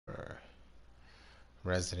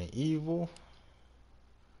Resident Evil.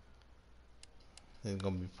 This is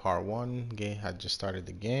gonna be part one. Game. I just started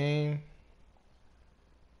the game.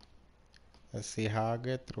 Let's see how I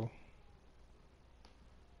get through.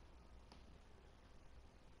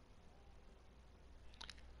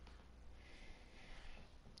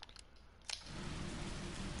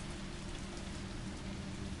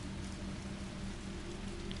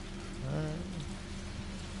 Alright.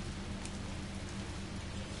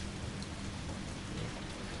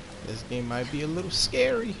 This game might be a little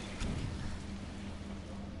scary.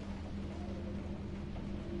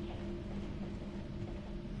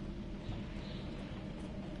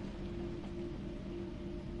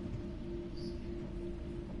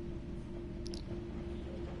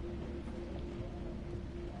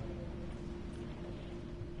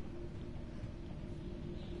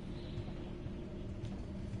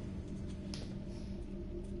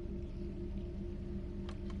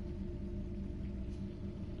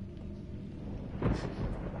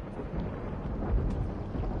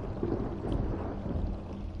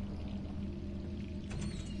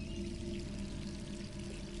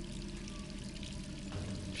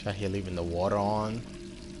 She out here leaving the water on.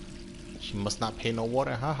 She must not pay no water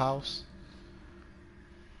in her house.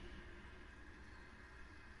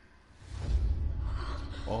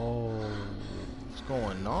 Oh, what's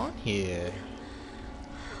going on here?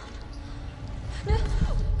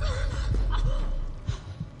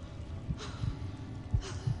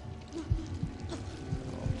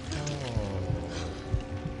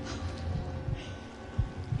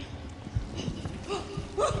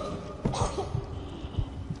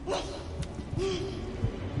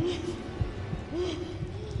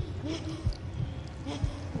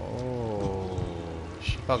 Oh,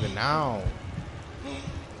 she bugging out.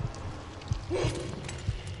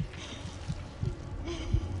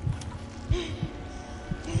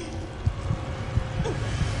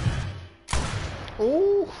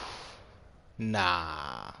 Ooh,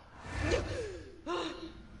 nah.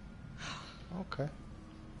 Okay.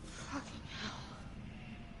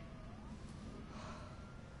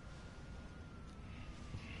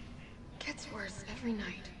 Gets worse every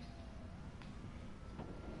night.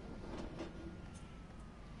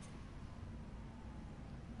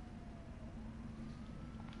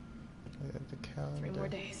 The calendar. 3 more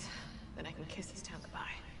days, then I can kiss this town goodbye.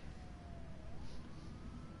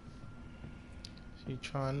 She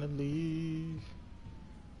trying to leave.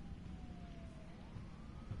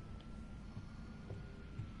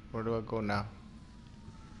 Where do I go now?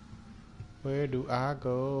 Where do I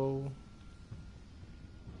go?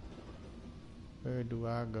 Where do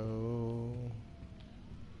I go?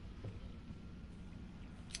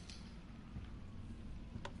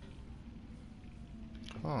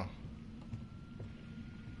 Huh.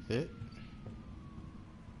 Is it?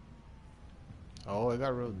 Oh, it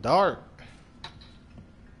got real dark.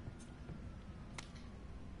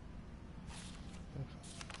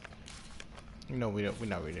 You know we're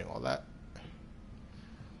not reading all that.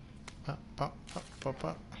 Pop, pop, pop, pop,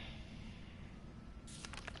 pop.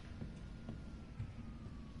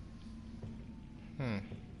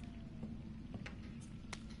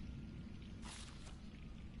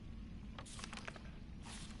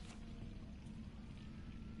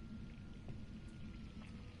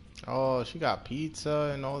 Oh, she got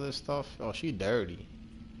pizza and all this stuff. Oh, she dirty.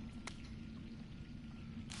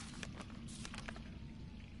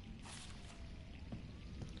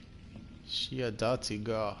 She a dirty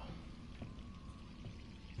girl.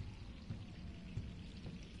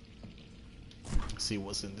 Let's see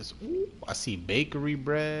what's in this. Ooh, I see bakery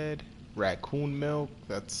bread, raccoon milk.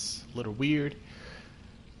 That's a little weird.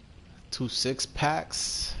 2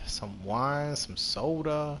 6-packs, some wine, some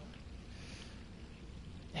soda.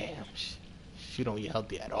 Damn, she don't eat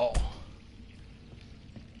healthy at all.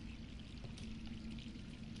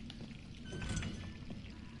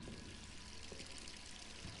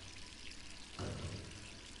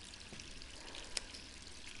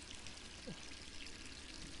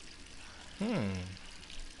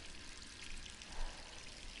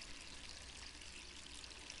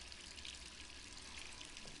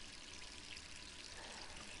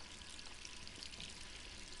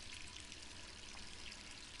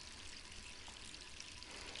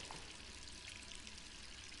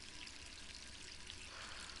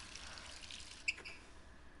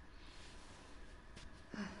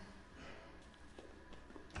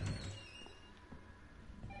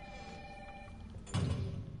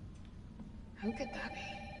 Who could that be?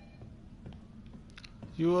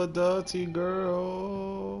 You a dirty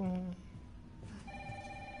girl.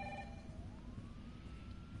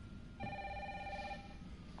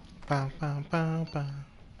 Bam, bam, bam, bam.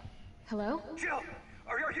 Hello? Jill,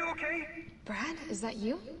 Are you okay? Brad, is that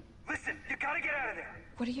you? Listen, you gotta get out of there.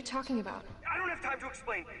 What are you talking about? I don't have time to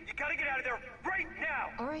explain. You gotta get out of there right now.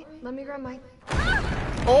 All right, let me grab my...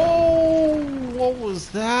 Oh, what was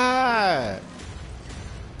that?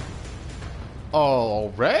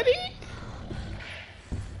 Oh, already?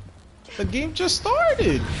 The game just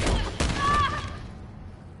started.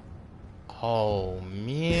 Oh,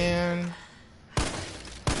 man.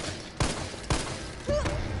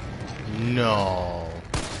 No.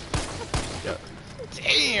 Yeah.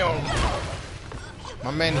 Damn.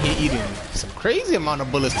 My man here eating some crazy amount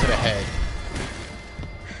of bullets to the head.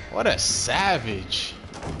 What a savage.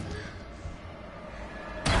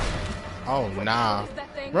 Oh, nah.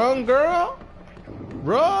 Run, girl.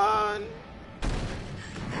 Run.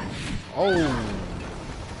 Oh.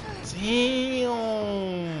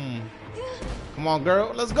 Damn. Come on,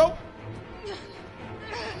 girl. Let's go.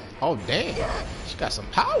 Oh, damn. She got some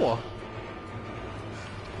power.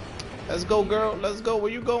 Let's go, girl. Let's go.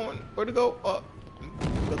 Where you going? Where to go? Go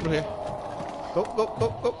through here. Go, go, go,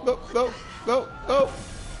 go, go, go, go, go.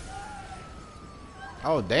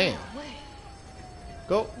 Oh, damn.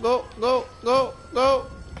 Go, go, go, go, go.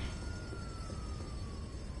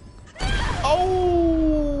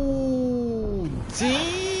 Oh,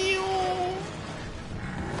 damn.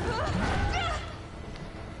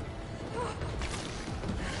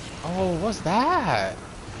 Oh, what's that?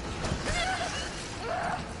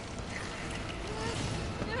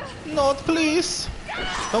 Not, please.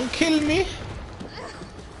 Don't kill me.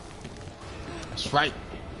 That's right.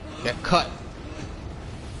 Get cut.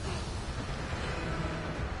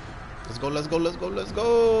 Let's go, let's go, let's go, let's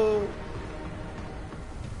go.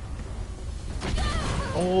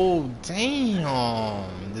 Oh,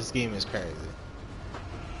 damn. This game is crazy.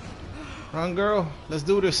 Run, girl. Let's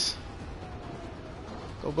do this.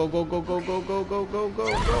 Go, go, go, go, go, go, go, go, go, go,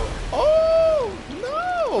 go. Oh,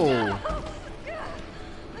 no.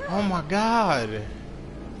 Oh, my God.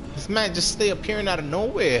 This man just stay appearing out of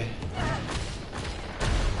nowhere.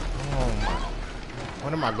 Oh, my.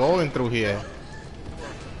 What am I going through here?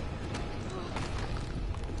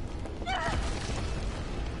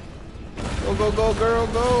 Go, go, go, girl,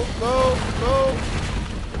 go, go, go,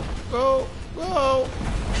 go, go.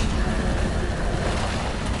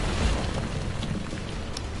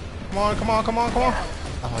 Come on, come on, come on, come on.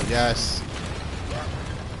 Oh, yes.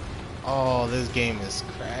 Oh, this game is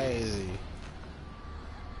crazy.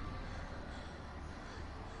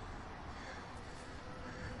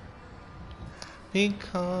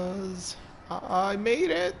 Because I made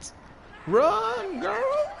it. Run, girl.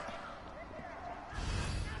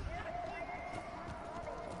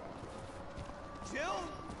 Jill,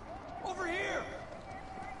 over here.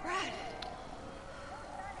 Brad!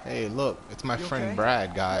 Hey, look, it's my You friend okay? Brad,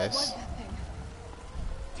 What guys. was that thing?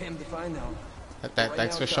 Damn if I know.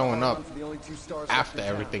 Thanks for showing up after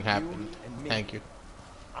everything happened. Thank you.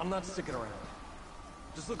 I'm not sticking around.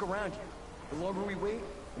 Just look around you. The longer we wait,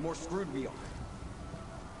 the more screwed we are.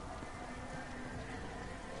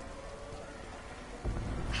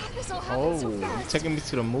 How did this all happen so Oh, you fast? taking me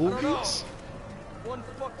to the I don't know. movies? One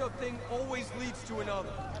fucked up thing always leads to another.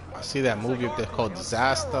 I see that movie up there called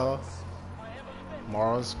Disaster.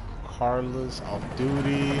 Mars Carlos, Off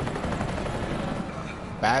Duty,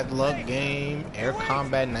 Bad Luck Game, Air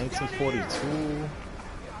Combat 1942.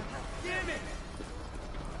 Damn it!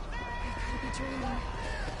 I could be dreaming. How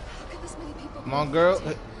could this many people Come on, girl.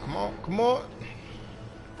 Hey, come on, come on.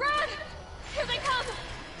 Brad! Here they come!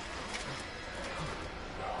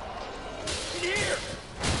 In here!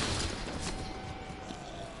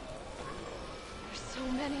 There's so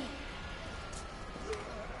many.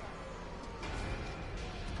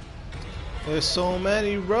 There's so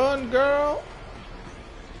many. Run, girl.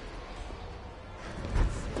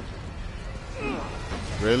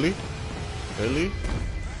 Really? Really?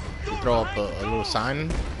 You throw up a little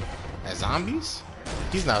sign as zombies?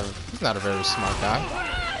 He's not a very smart guy.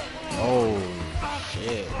 Oh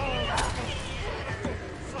shit.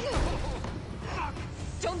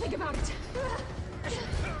 Don't think about it.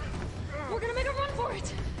 We're gonna make a run for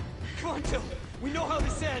it. Come on, Jill. We know how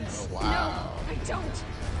this ends. Wow. No, I don't.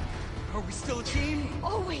 Are we still a team?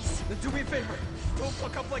 Always. Then do me a favor. Don't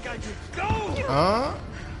fuck up like I did. Go! Huh?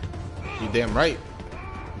 You damn right.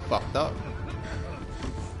 You fucked up.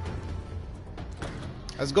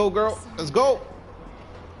 Let's go, girl. Let's go.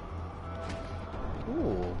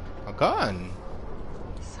 Ooh, a gun.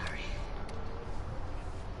 Sorry.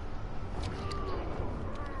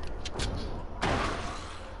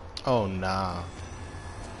 Oh nah.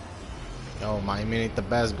 Yo, Miami ain't the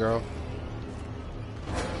best, girl.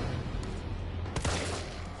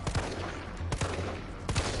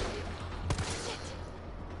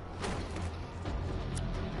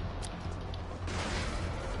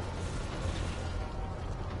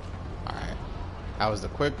 That was the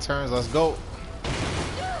quick turns. Let's go.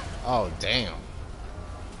 Oh, damn.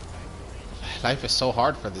 Life is so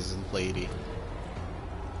hard for this lady.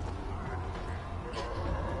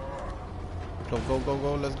 Go, go, go,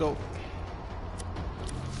 go. Let's go.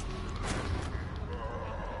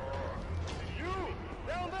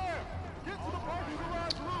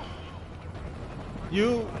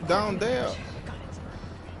 You down there.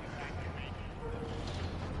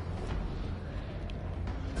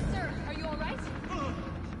 Sir, are you all right?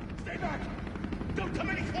 Stay back! Don't come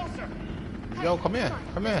any closer! Yo, come here.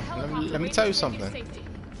 Come here. Let me tell you something.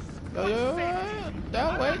 Yo,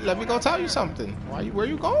 wait. Let me go tell you something. Where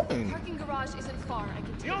you going? Parking garage isn't far. I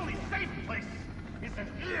can The take only safe place is in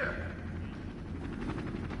here!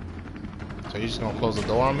 So you're just gonna close the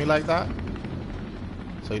door on me like that?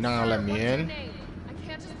 So you're not gonna let me What's your in? name? I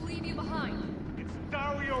can't just leave you behind. It's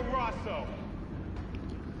Dario Rosso.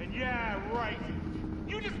 And yeah, right.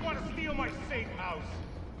 You just want to steal my safe house.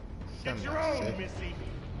 Get your own, Missy.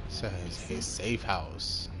 Says his safe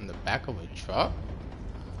house in the back of a truck?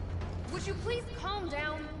 Would you please calm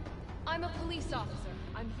down? I'm a police officer.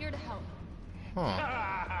 I'm here to help. Huh.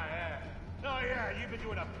 Yeah. Oh yeah, you've been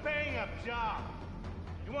doing a bang-up job.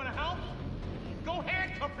 You want to help? Go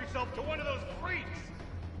handcuff yourself to one of those freaks.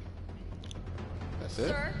 That's it?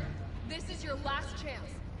 Sir, this is your last chance.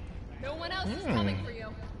 No one else is coming for you.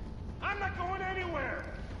 I'm not going anywhere.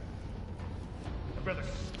 I'd rather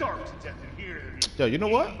starve to death in here. Yo, you know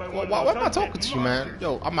what? Why am I talking to you, man?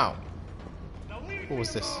 Yo, I'm out. What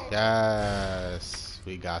was this? Yes,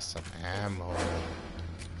 we got some ammo.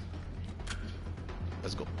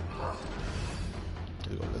 Let's go.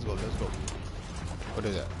 Let's go. What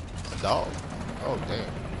is that? A dog? Oh, damn.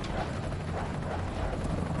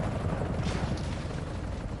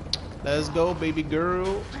 Let's go, baby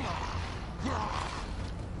girl.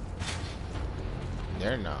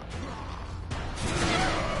 They're not.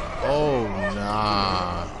 Oh,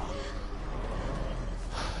 nah.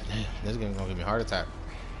 Damn, this game's gonna give me a heart attack.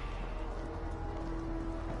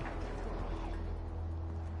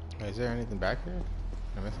 Wait, is there anything back here? Did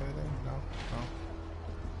I miss anything? No?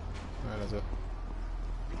 Alright, let's go.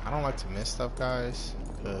 I don't like to miss stuff, guys,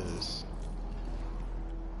 because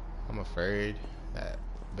I'm afraid that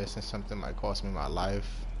missing something might cost me my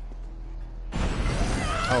life.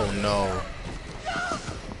 Oh no.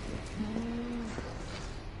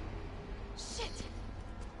 Shit!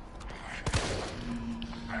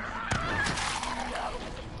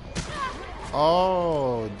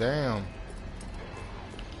 Oh, damn.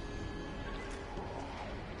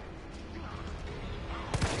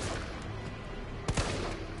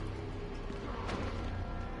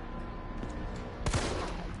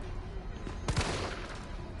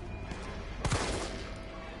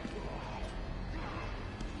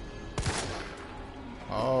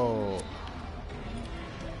 Oh.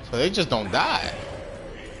 So they just don't die.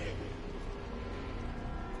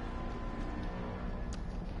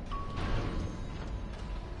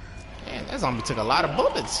 Man, that zombie took a lot of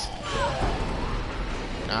bullets.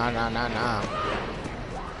 Nah.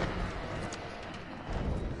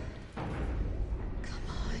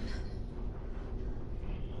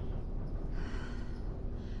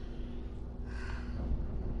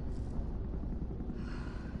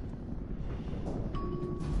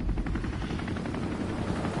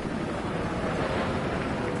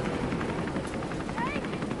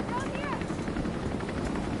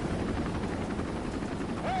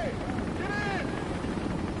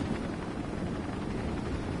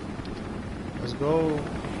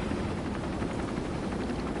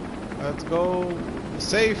 Let's go.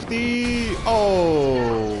 Safety.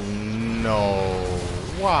 Oh no.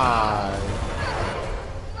 Why?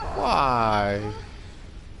 Why?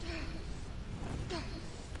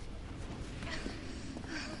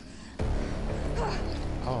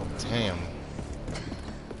 Oh damn.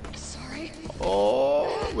 Sorry.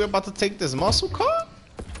 Oh, we're about to take this muscle car?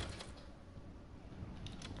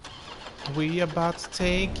 We about to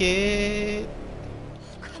take it.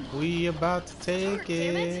 We about to take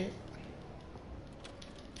it.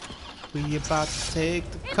 We about to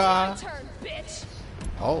take the car. It's my turn, bitch.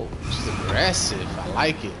 Oh, she's aggressive. I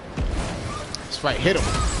like it. That's right. Hit him.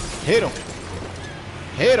 Hit him.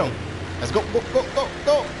 Hit him. Let's go.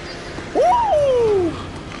 Go. Woo!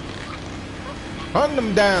 Hunt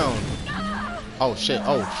them down. Oh shit.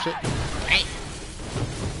 Hey.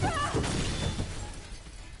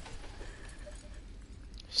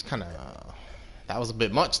 It's kind of. That was a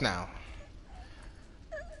bit much now.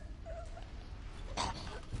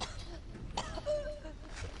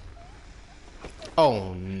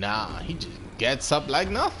 Oh nah, he just gets up like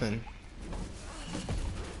nothing.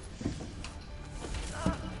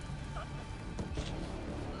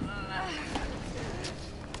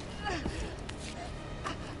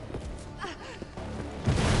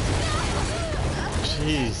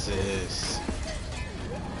 Jesus.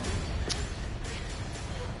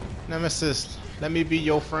 Nemesis, let me be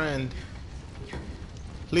your friend.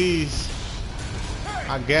 Please.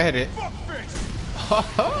 I get it.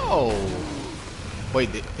 Oh.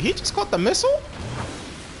 Wait, did he just caught the missile?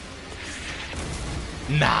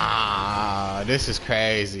 Nah, this is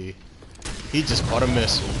crazy. He just caught a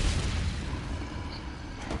missile.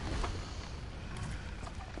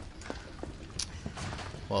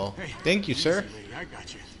 Well, Hey, thank you, sir. easy, lady, I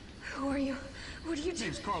got you. Who are you? What are you doing?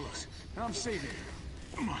 Name's Carlos, and I'm saving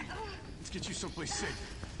you. Come on, let's get you someplace safe.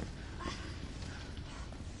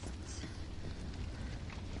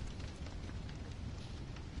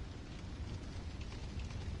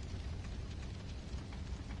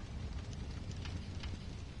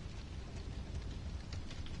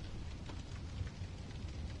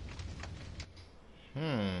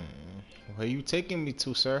 Where you taking me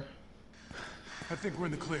to, sir? I think we're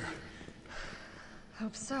in the clear.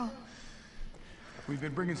 Hope so. We've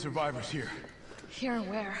been bringing survivors here. Here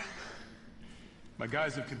where? My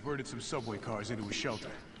guys have converted some subway cars into a shelter.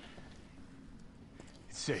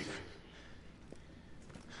 It's safe.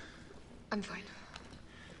 I'm fine.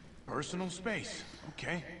 Personal space.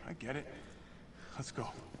 Okay, I get it. Let's go.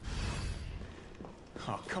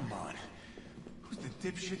 Oh, come on. Who's the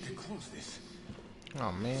dipshit to close this?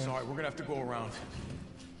 Oh man. Sorry, we're gonna have to go around.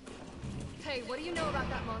 Hey, what do you know about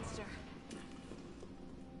that monster?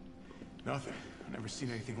 Nothing. I've never seen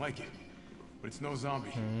anything like it. But it's no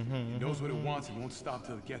zombie. It knows what it wants and won't stop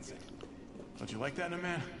till it gets it. Don't you like that in a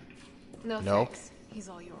man? No, No. thanks. He's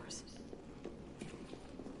all yours.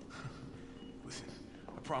 Listen,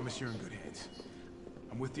 I promise you're in good hands.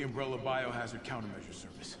 I'm with the Umbrella Biohazard Countermeasure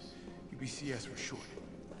Service. UBCS for short.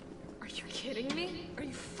 Are you kidding me? Are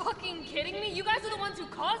you fucking kidding me? You guys are the ones who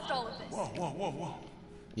caused all of this. Whoa, whoa, whoa, whoa.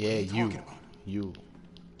 Yeah, What are you you. talking about? You.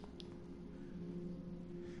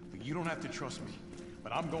 Look, you don't have to trust me,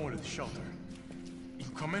 but I'm going to the shelter. You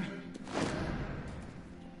coming?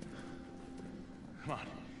 Come on,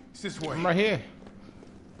 it's this way. I'm right here.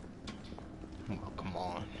 Oh, come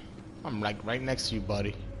on. I'm like right next to you,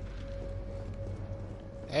 buddy.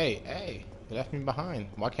 Hey, hey. You left me behind.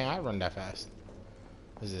 Why can't I run that fast?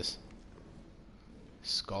 What is this?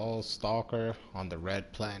 Skull Stalker on the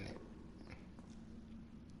Red Planet.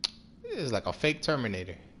 This is like a fake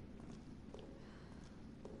Terminator.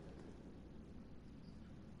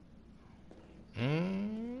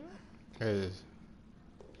 Cause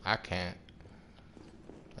I can't.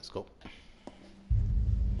 Let's go.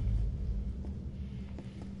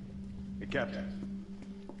 Hey, Captain.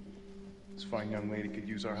 This fine young lady could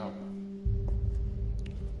use our help.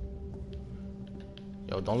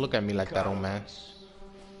 Yo, don't look at me like that, old man.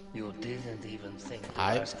 You didn't even think to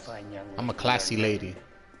I- ask fine young I'm a lady classy her name. lady.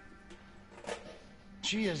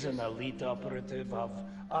 She is an elite operative of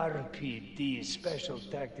RPD, Special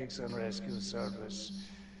Tactics and Rescue Service.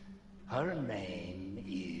 Her name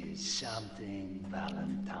is something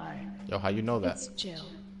Valentine. Yo, how you know that? It's Jill.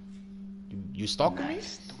 You stalking me?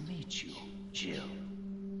 Nice to meet you, Jill.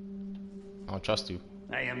 I don't trust you.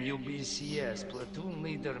 I am UBCS Platoon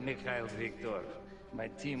Leader Mikhail Viktor. My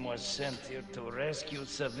team was sent here to rescue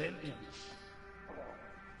civilians.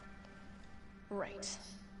 Right.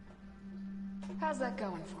 How's that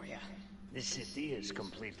going for you? The city is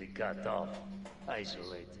completely cut off,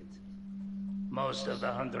 isolated. Most of the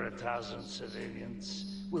 100,000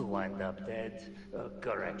 civilians will wind up dead.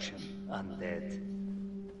 Correction, undead.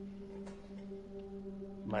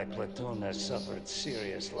 My platoon has suffered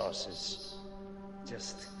serious losses.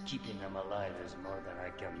 Just keeping them alive is more than I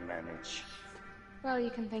can manage. Well,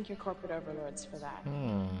 you can thank your corporate overlords for that.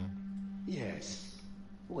 Yes.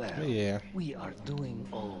 Well, Yeah. we are doing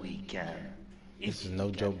all we can. This If is no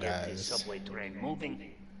we can joke, get this guys. subway train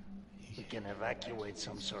moving, we can evacuate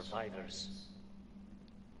some survivors.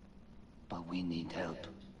 But we need help.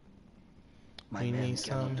 My We men need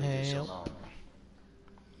cannot some do this help. alone.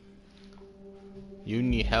 You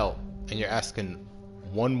need help, and you're asking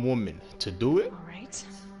one woman to do it? All right.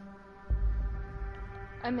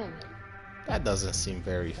 I'm in. That doesn't seem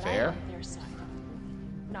very But fair. I'm on their side,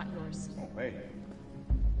 not yours. Oh, hey.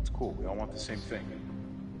 It's cool. We all want the same thing.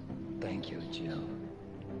 Thank you, Jill.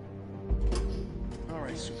 All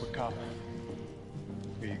right, Super Cop.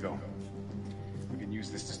 Here you go. We can use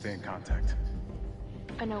this to stay in contact.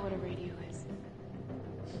 I know what a radio is.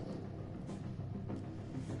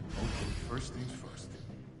 Okay, first things first.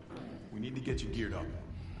 We need to get you geared up.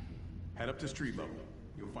 Head up to street level.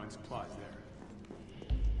 You'll find supplies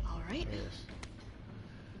there. All right.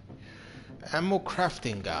 Ammo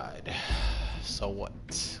crafting guide. So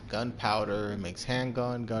what? Gunpowder makes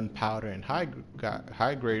handgun, gunpowder, and high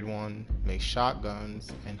grade one makes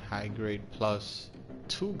shotguns, and high grade plus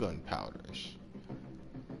 2 gunpowders.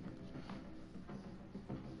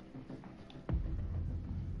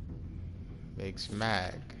 Makes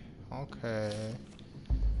mag. Okay.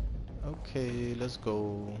 Okay, let's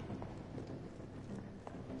go.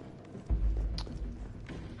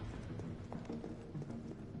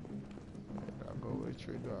 Which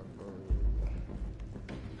way do I go?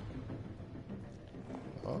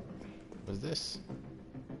 Oh, what's this?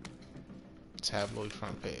 Tabloid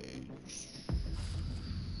front page.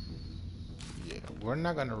 Yeah, we're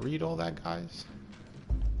not gonna read all that, guys.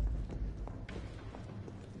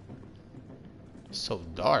 It's so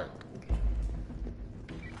dark.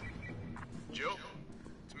 Jill,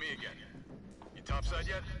 it's me again. You topside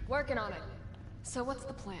yet? Working on it. So what's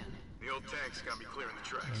the plan? The old tanks got me clearing the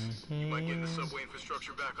tracks. You might get the subway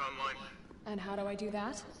infrastructure back online. And how do I do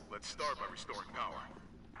that? Let's start by restoring power.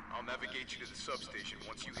 I'll navigate you to the substation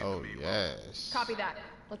once you hit Oh the main yes. Copy that.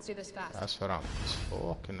 Let's do this fast. That's what I'm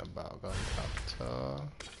talking about. Gunpowder.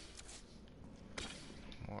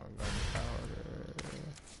 More gunpowder.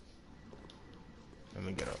 Let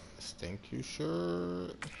me get a stinky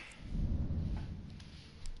shirt.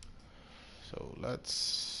 So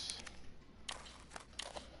let's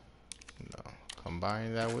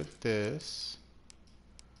combine that with this.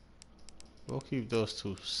 We'll keep those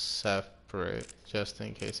two separate just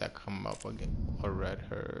in case I come up against a red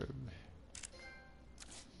herb.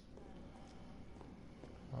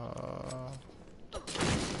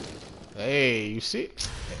 Hey, you see?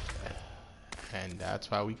 And that's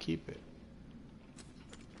why we keep it.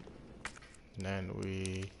 And then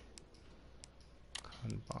we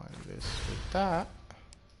combine this with that.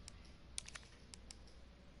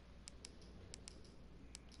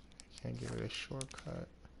 Can't give it a shortcut.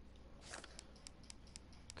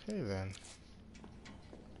 Okay then.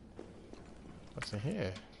 What's in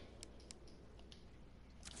here?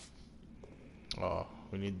 Oh,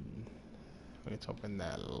 we need to open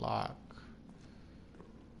that lock.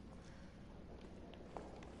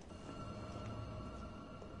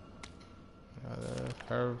 Another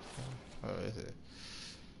herb. What is it?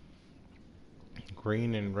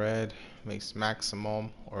 Green and red makes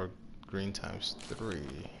maximum, or green times 3.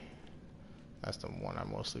 That's the one I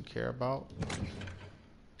mostly care about.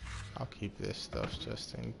 I'll keep this stuff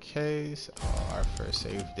just in case. Oh, our first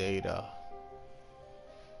save data.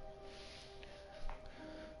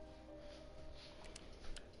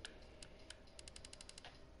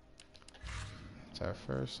 It's our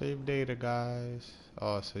first save data, guys.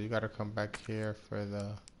 Oh, so you gotta come back here for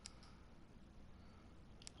the...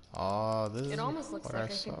 Oh, this is It almost looks what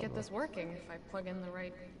like I saw could get this working if I plug in the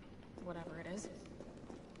right... whatever it is.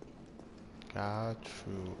 Got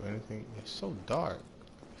you. Anything? It's so dark.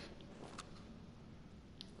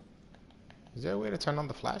 Is there a way to turn on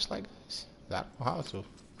the flashlight, guys? I don't know how to.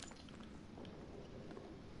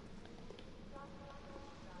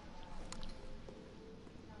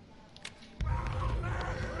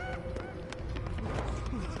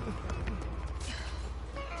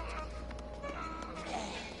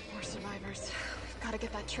 More survivors. We've got to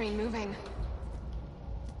get that train moving.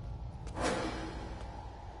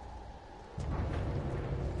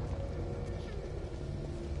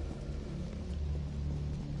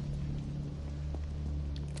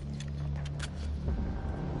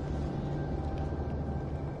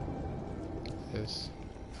 Is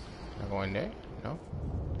I go in there? No.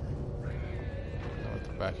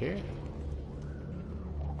 No, back here.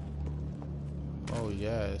 Oh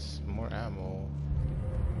yes, more ammo.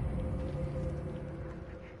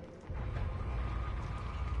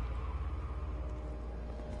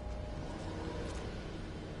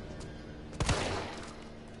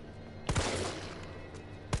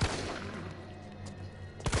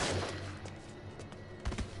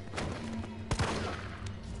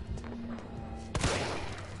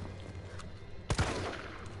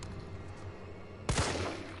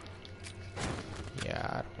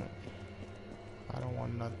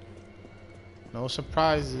 No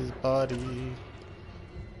surprises, buddy.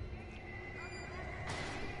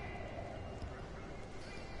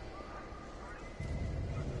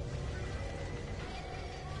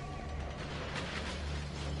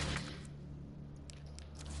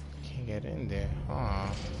 Can't get in there, huh?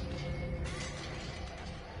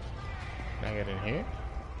 Can I get in here?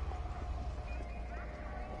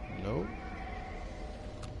 Nope.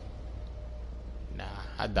 Nah,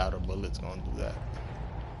 I doubt a bullet's gonna do that.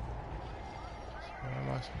 Where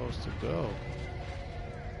am I supposed to go?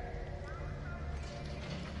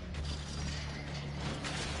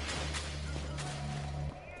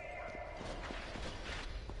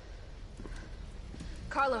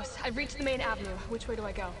 Carlos, I've reached the main avenue. Which way do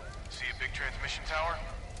I go? See a big transmission tower?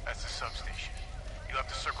 That's the substation. You'll have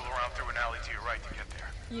to circle around through an alley to your right to get there.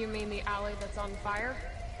 You mean the alley that's on fire?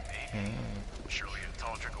 Maybe. Surely a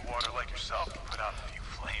tall drink of water like yourself can put out a few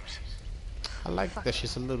flames. I like that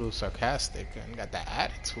she's a little sarcastic and got that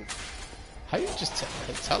attitude. How you just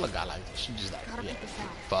tell a guy like that? She just like, Gotta yeah, put this out.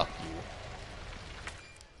 fuck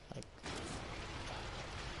you.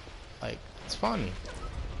 Like, it's funny.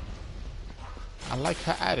 I like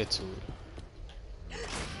her attitude.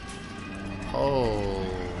 Oh.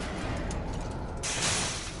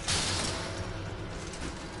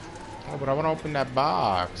 Oh, but I want to open that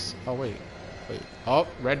box. Oh, wait. Wait. Oh,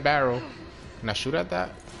 red barrel. Can I shoot at that?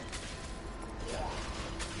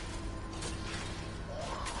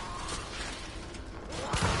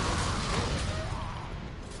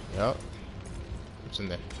 Yup. What's in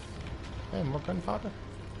there? Hey, more gunpowder.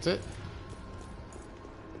 That's it.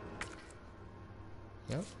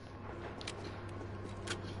 Yep.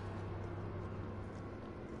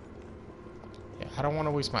 Yeah, I don't want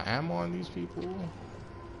to waste my ammo on these people.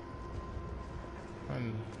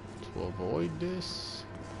 And to avoid this.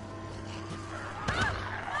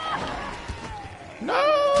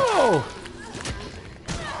 No!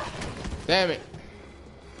 Damn it.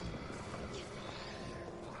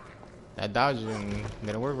 That dodging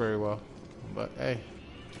didn't work very well. But hey.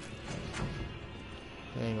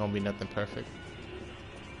 It ain't gonna be nothing perfect.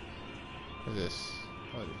 What is this?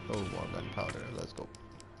 Oh, more gunpowder. Let's go.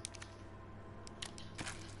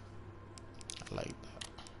 I like that.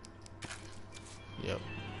 Yep.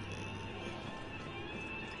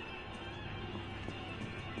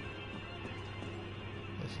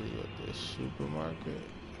 Let's see what this supermarket.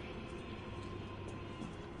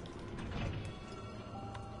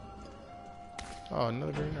 Oh,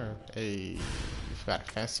 another green herb. Hey, we've got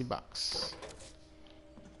a fancy box.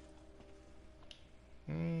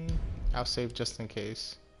 I'll save just in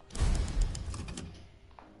case.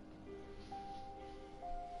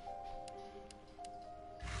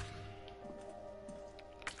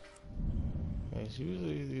 Yes,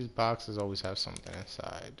 usually these boxes always have something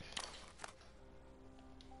inside.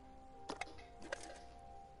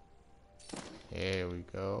 Here we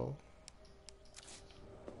go.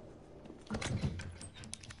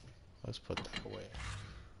 Let's put that away.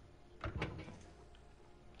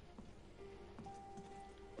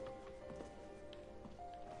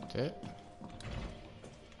 That's it.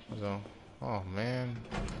 So, oh man,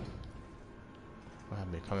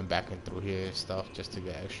 I've been coming back in through here and stuff just to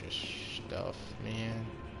get extra stuff, man.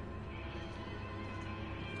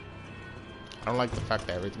 I don't like the fact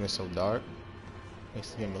that everything is so dark. Makes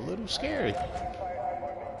the game a little scary.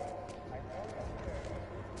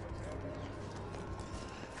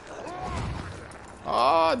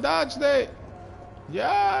 Oh, dodged it!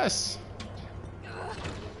 Yes!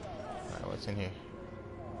 Alright, what's in here?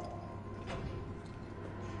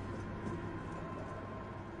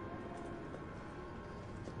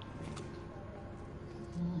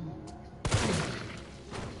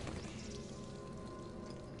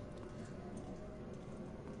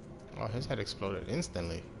 Oh, his head exploded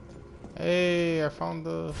instantly. Hey, I found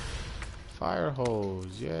the fire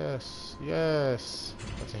hose. Yes, yes.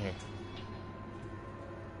 What's in here?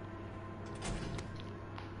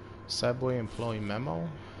 Subway employee memo.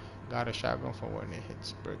 Got a shotgun for when it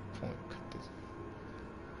hits break point. Cut this.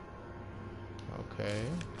 Okay.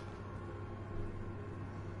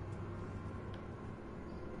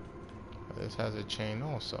 This has a chain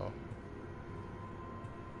also.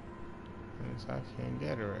 I can't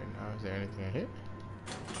get it right now. Is there anything in here?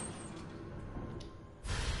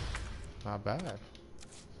 Not bad.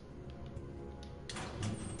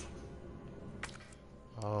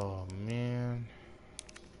 Oh man.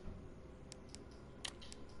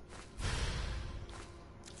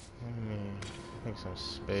 Let me make some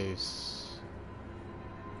space.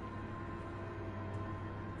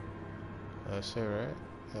 That's it, right?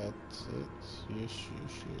 That's it. Yes,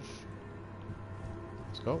 yes, yes.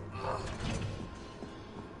 Let's go.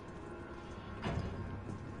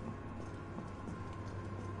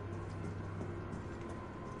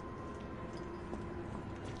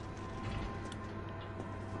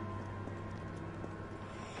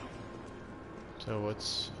 So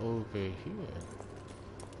what's over here?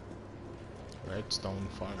 Redstone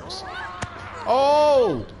Pharmacy.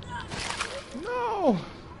 Oh! No!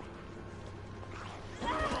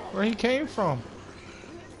 Where he came from?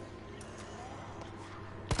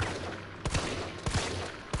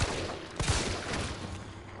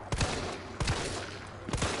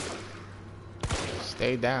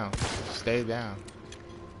 Stay down. Stay down.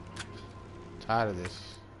 Tired of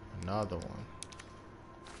this. Another one.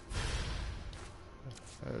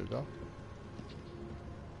 There we go.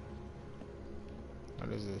 What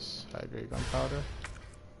is this? High grade gunpowder?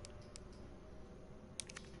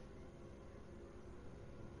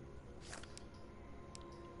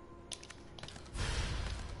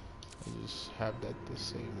 I just have that to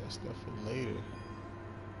save that stuff for later.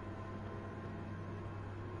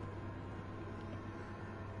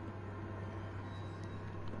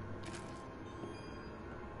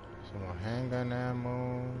 Some more handgun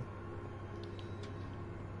ammo.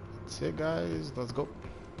 That's it, guys. Let's go.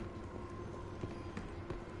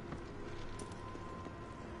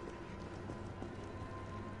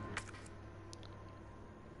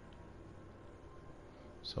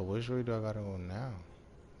 So which way do I gotta go now?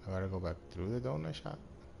 I gotta go back through the donut shop?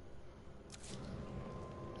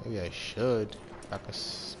 Maybe I should. I could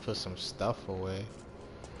put some stuff away.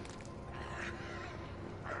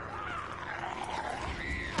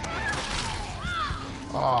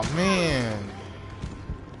 Oh man!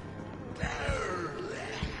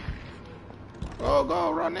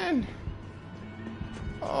 Go, run in!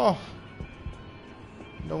 Oh!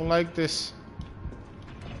 Don't like this.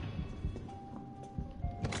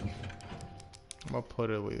 I'm gonna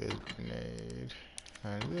put away this grenade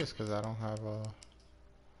and this because I don't have a.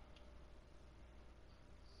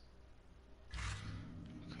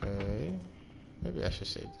 Okay, maybe I should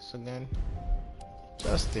save this again,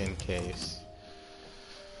 just in case.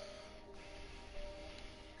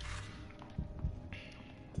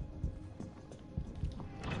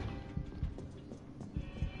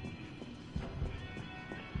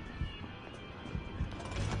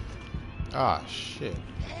 Ah, shit.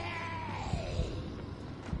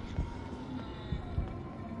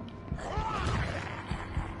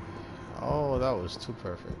 Oh, that was too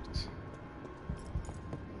perfect.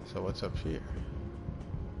 So what's up here?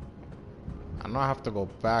 I know I have to go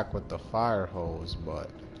back with the fire hose, but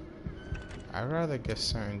I'd rather get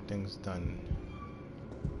certain things done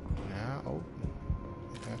now. Oh,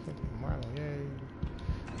 yay.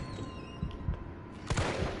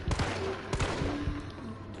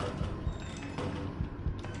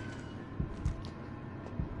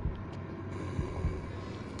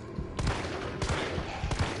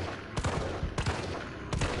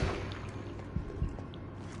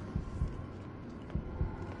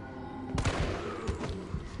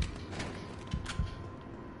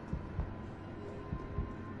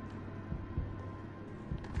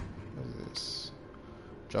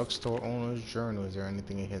 Drugstore owner's journal. Is there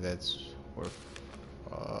anything in here that's worth?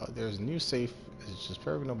 There's a new safe. It's just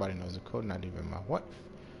perfect. Nobody knows the code. Not even my wife.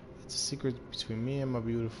 It's a secret between me and my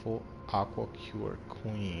beautiful Aqua Cure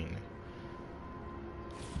Queen.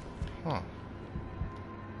 Huh.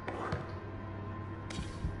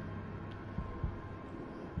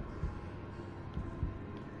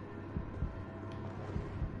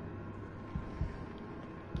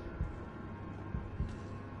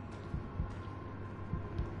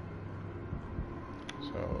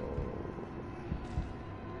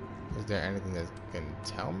 Is there anything that can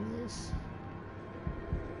tell me this?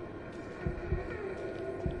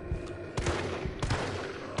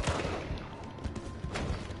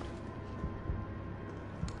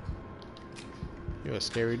 You're a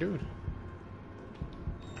scary dude.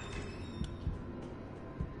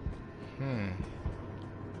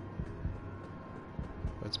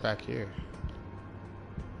 What's back here?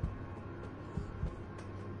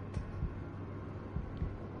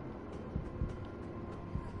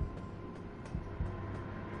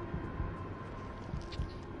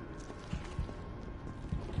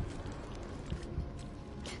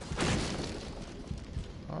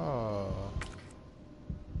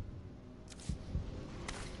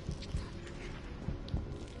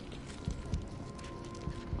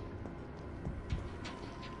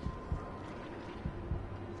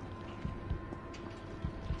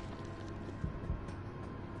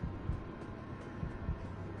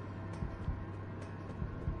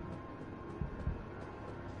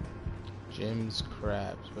 Jim's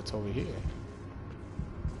Crabs. What's over here?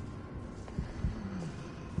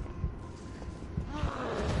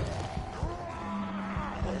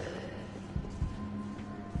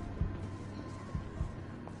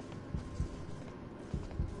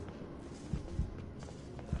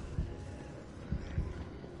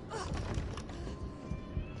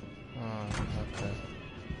 Okay.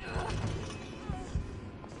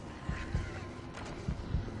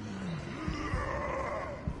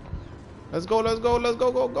 Let's go, let's go, let's go,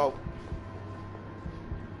 go.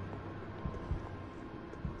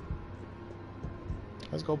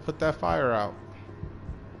 Let's go put that fire out.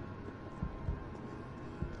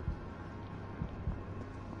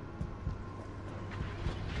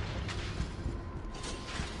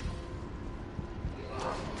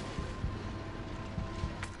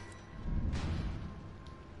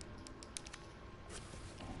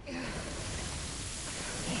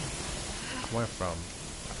 went from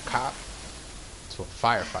a cop to a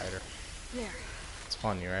firefighter. There. It's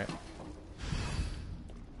funny, right?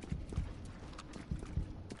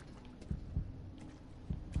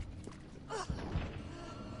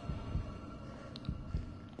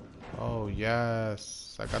 Oh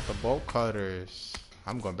yes, I got the bolt cutters.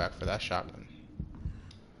 I'm going back for that shotgun.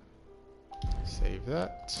 Save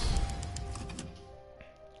that.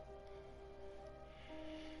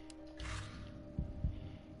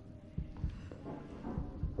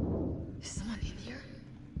 Is someone in here?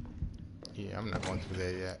 Yeah, I'm not going through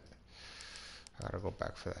there yet. I gotta go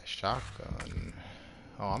back for that shotgun.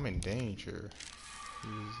 Oh, I'm in danger.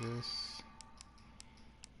 Use this.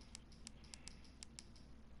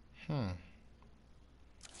 Down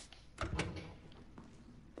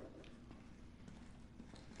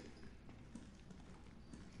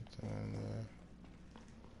there.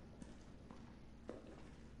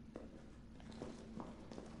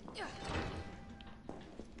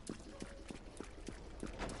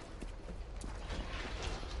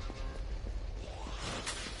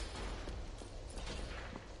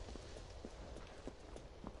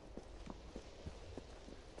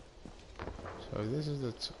 So this is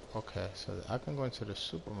the okay. So I can go into the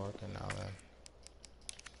supermarket now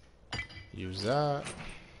then. Use that.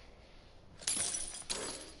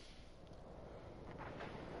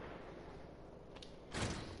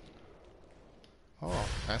 Oh,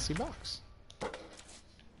 fancy box.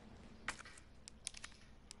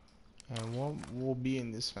 And what will be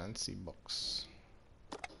in this fancy box?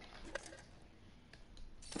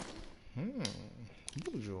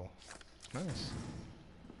 Blue jewel. Nice.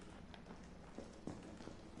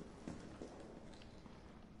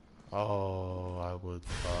 Oh, I would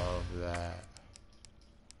love that.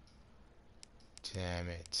 Damn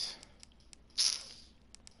it.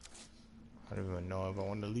 I don't even know if I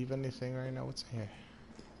want to leave anything right now. What's in here?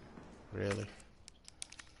 Really?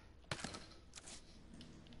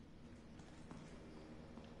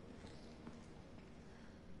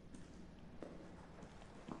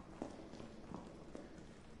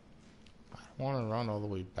 I don't want to run all the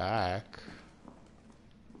way back.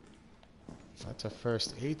 That's a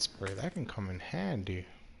first aid spray. That can come in handy.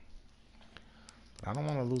 But I don't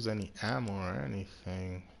want to lose any ammo or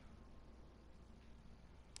anything.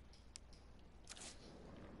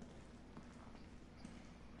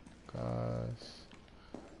 Cause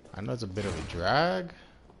I know it's a bit of a drag.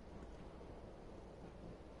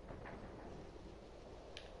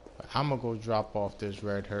 But I'm gonna go drop off this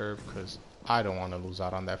red herb because I don't want to lose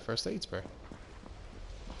out on that first aid spray.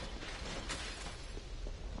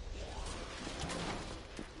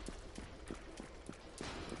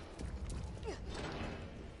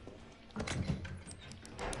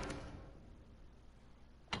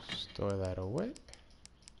 Store that away.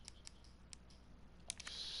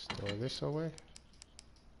 Store this away.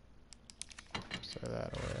 Store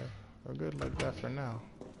that away. We're good like that for now.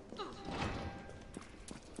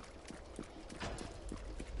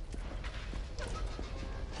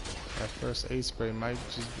 That first aid spray might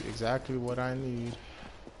just be exactly what I need.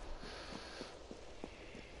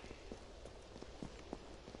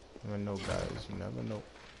 Never know, guys. You never know.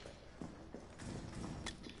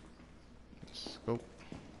 Let's go.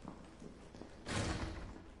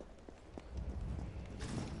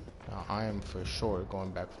 Now I am for sure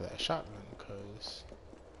going back for that shotgun because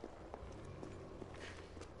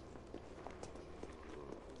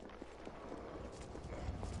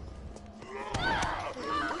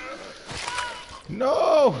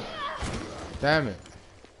no! Damn it.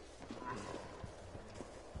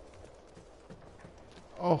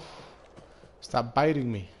 Oh, stop biting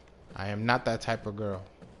me. I am not that type of girl.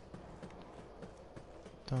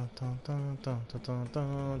 Dun, dun, dun, dun, dun, dun,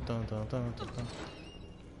 dun, dun, dun, dun, dun.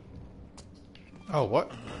 Oh,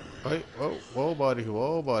 what? Wait, whoa, whoa, buddy,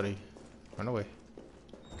 whoa, buddy. Run away.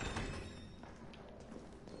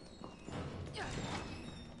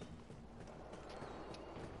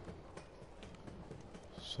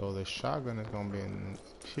 So the shotgun is gonna be in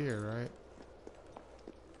here, right?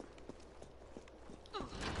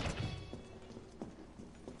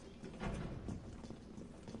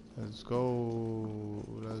 Let's go.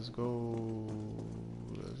 Let's go.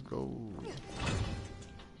 Let's go.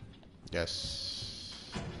 Yes.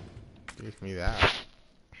 Give me that.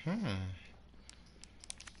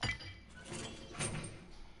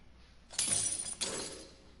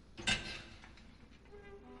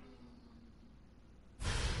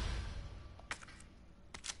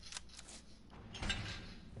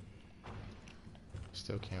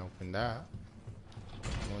 Still can't open that.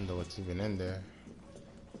 I wonder what's even in there.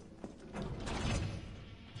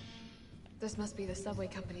 This must be the subway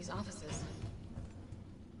company's offices.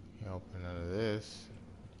 Can't open none of this.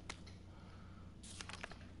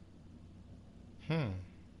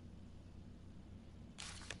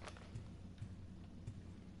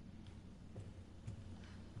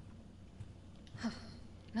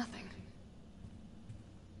 Nothing.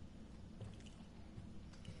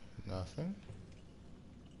 Nothing.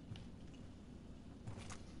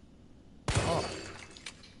 Oh.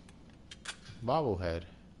 Bobblehead.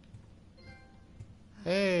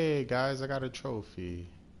 Hey guys, I got a trophy.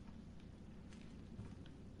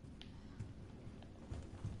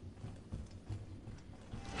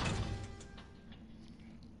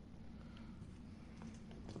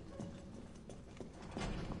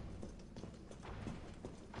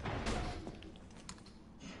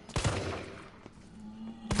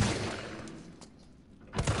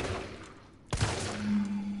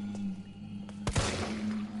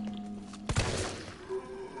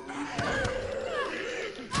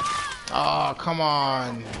 Oh, come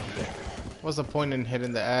on. What's the point in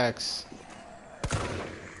hitting the X?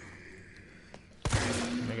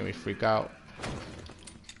 Making me freak out.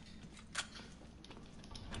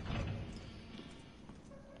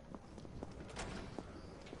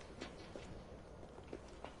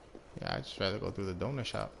 Yeah, I'd just rather go through the donut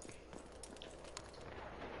shop.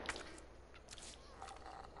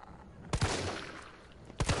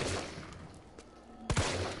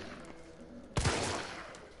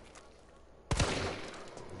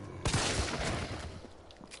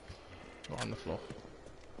 On the floor.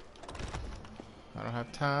 I don't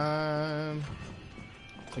have time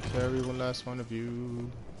to carry one last one of you.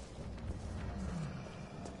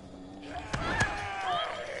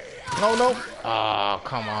 No, no. Oh,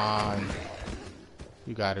 come on.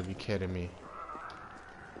 You gotta be kidding me.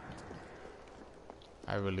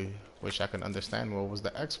 I really wish I could understand what was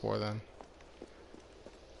the X for then.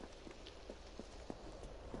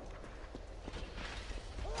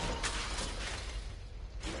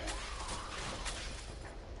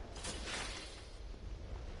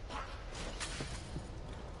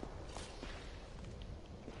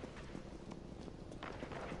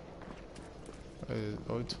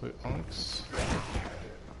 With unks.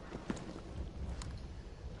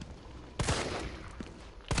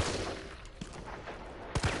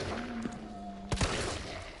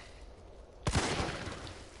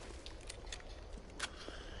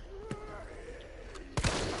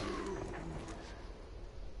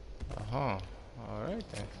 All right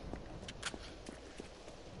then.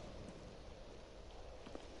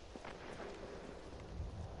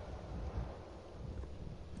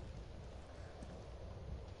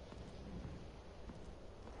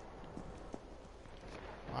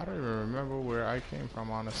 I don't even remember where I came from,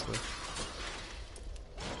 honestly.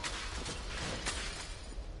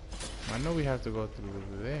 I know we have to go through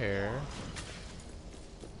there.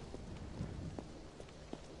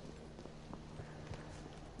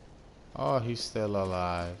 Oh, he's still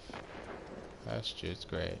alive. That's just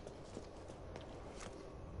great.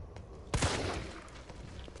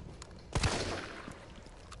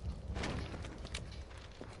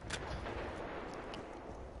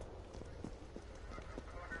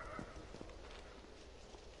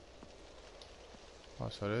 Oh,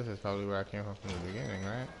 so this is probably where I came from the beginning,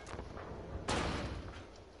 right?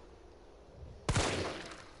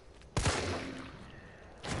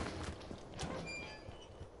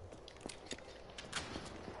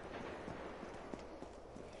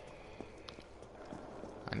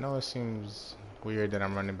 I know it seems weird that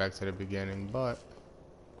I'm running back to the beginning, but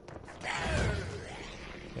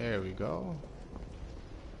there we go.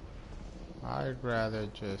 I'd rather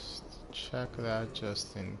just check that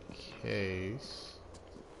just in case.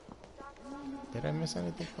 Did I miss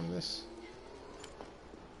anything from this?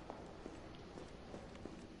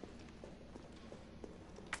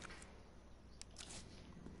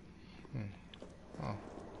 Oh. I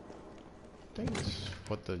think it's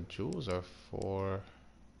what the jewels are for.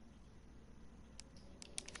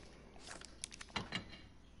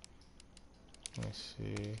 Let me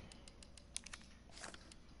see.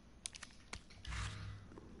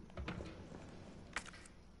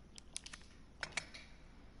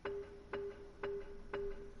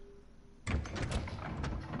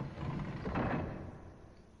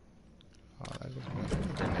 Oh, that gives me a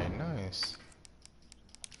hand grenade. Nice.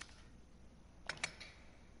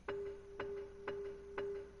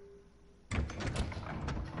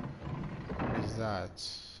 What is that?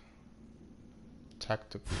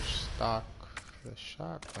 Tactical stock. The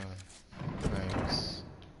shotgun. Nice.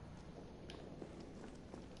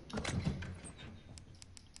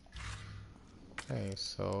 Okay,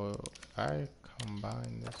 so I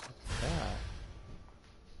combine this with that.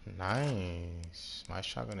 Nice. My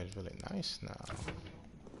shotgun is really nice now.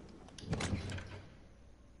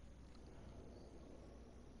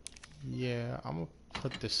 Yeah, I'm gonna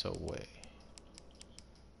put this away.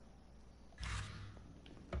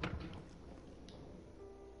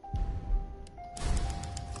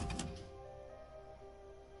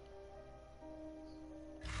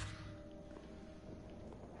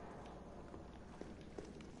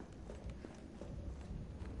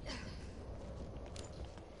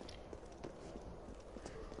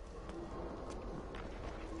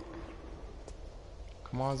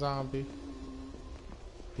 Come on, zombie.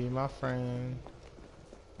 Be my friend.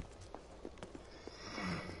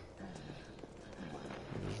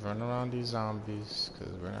 Just run around these zombies,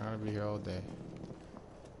 because we're not going to be here all day.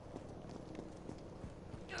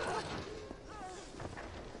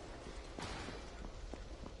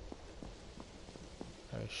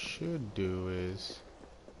 What I should do is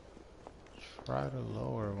try to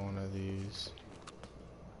lower one of these.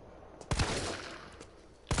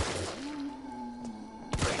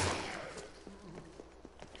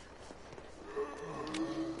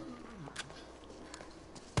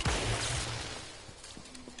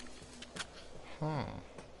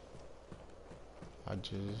 I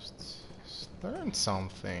just learned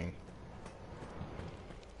something.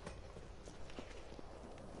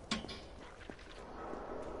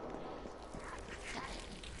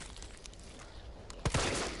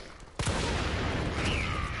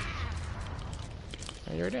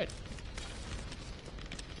 And you're dead.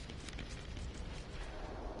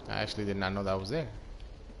 I actually did not know that was there.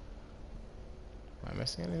 Am I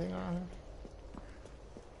missing anything around here?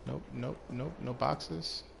 Nope, nope, nope, no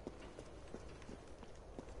boxes.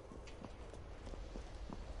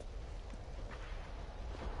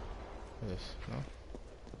 This, no.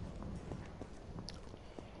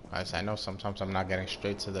 As I know sometimes I'm not getting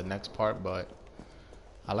straight to the next part, but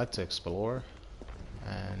I like to explore,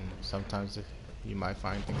 and sometimes you might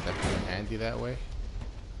find things that come in handy that way.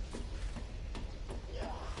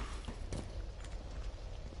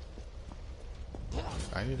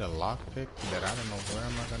 I need a lockpick that I don't know where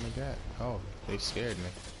am I gonna get. Oh, they scared me.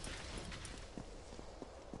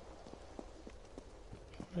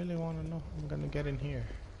 I really wanna know how I'm gonna get in here.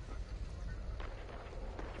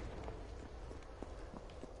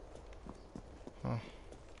 Huh.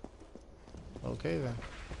 Okay then.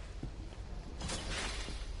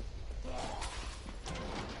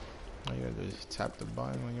 All you gotta do is tap the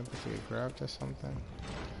button when you're about to get grabbed or something.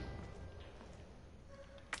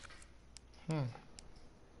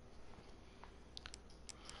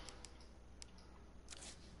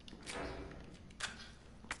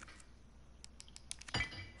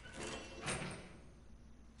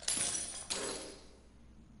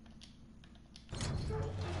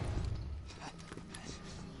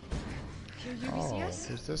 Oh,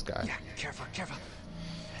 who's this guy? Yeah, careful, careful.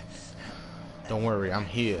 Don't worry, I'm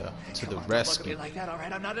here to the rescue. Like that, all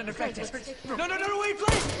right? I'm not unaffected. No, wait,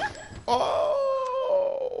 please! Oh!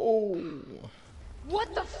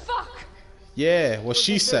 What the fuck? Yeah, what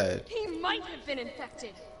she said. He might have been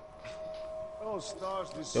infected. Oh, stars,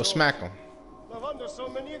 Yo, smack him. No wonder so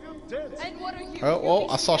many of you dead. And what are you? Oh,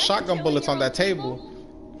 I saw shotgun bullets on that table.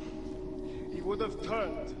 He would have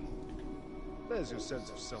turned. There's your sense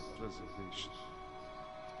of self-preservation.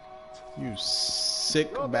 You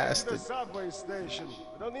sick Go back bastard. to the subway station.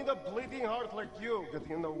 I don't need a bleeding heart like you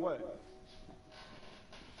getting in the way.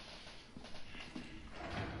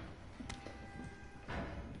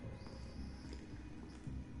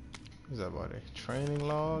 What is that about it? Training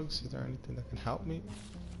logs? Is there anything that can help me?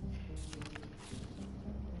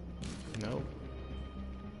 Nope.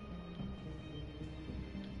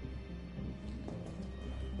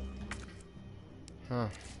 Huh.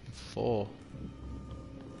 Full.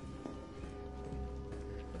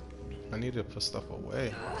 I need to put stuff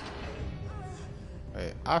away.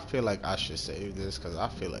 Wait, I feel like I should save this because I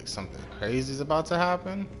feel like something crazy is about to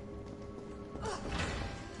happen.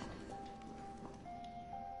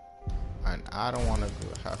 And I don't want to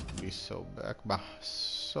have to be so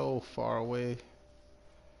so far away.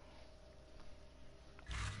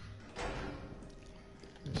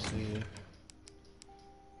 Let's see.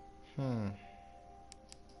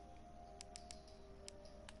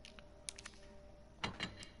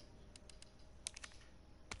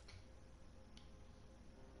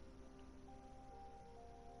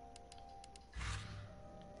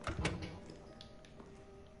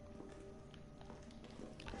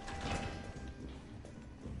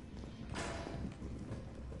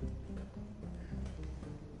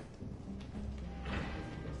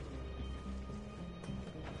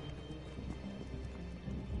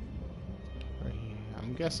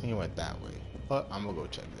 I'm guessing he went that way, but I'm gonna go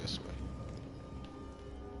check this way.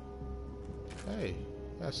 Hey,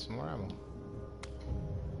 That's more ammo.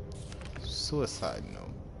 Suicide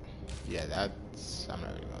note. Yeah, that's... I'm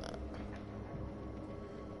not reading all that.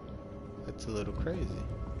 That's a little crazy.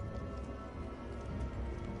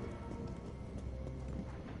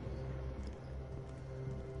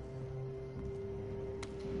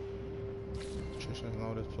 Nutrition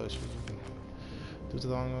notice plus you can do the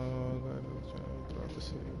long throughout the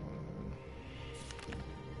city.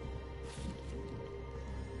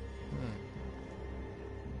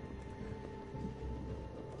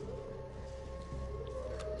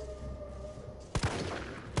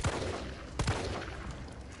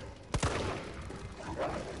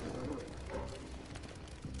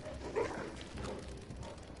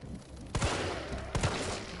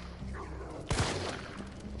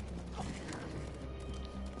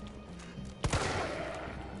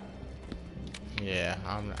 Yeah,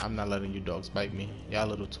 I'm not letting you dogs bite me. Y'all a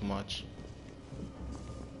little too much.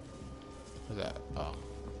 What's that? Oh.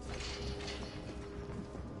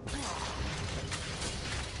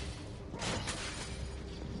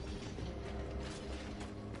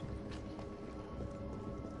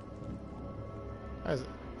 Guys,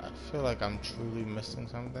 I feel like I'm truly missing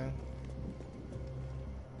something.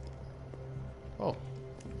 Oh.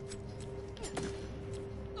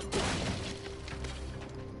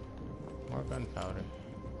 More gunpowder.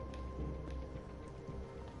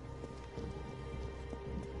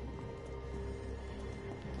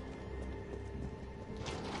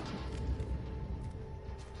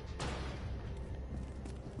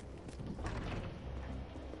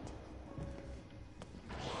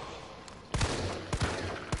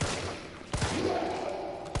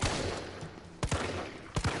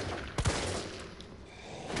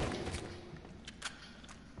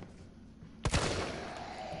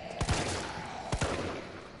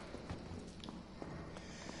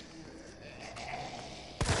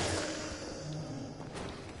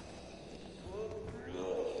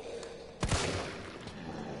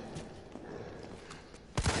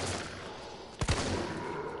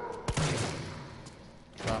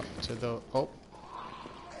 To the oh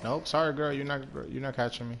nope, sorry girl, you're not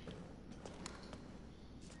catching me.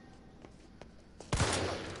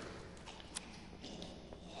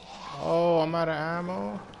 Oh, I'm out of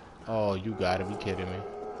ammo. Oh, you gotta be kidding me.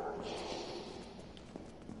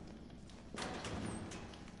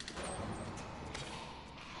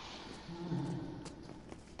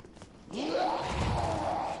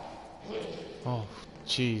 Oh,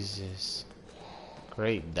 Jesus.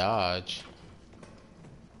 Great dodge.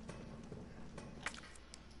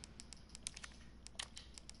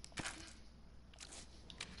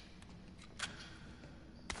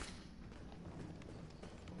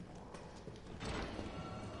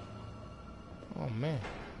 Oh man.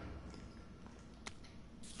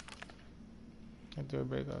 Can't do a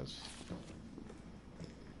breakouts.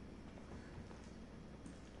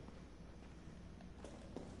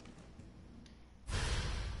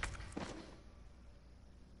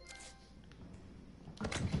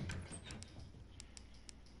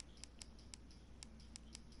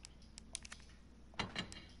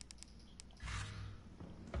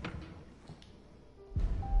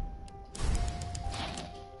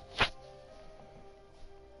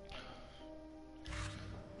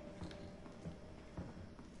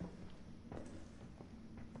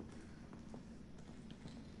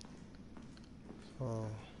 Oh.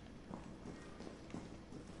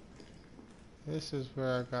 This is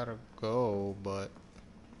where I gotta go, but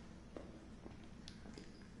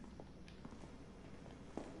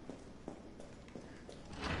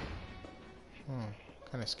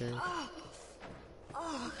kinda scared.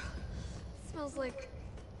 Oh, smells like...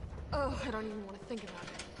 Oh, I don't even want to think about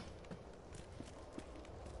it.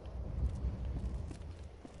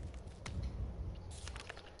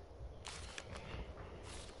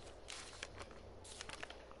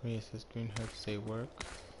 Wait, says green herbs say work.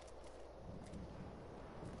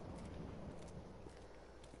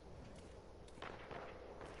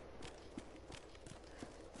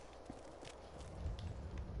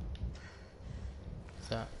 What's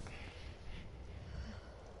that?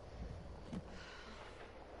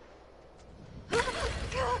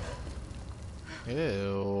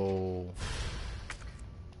 Ew.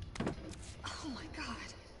 Oh my god.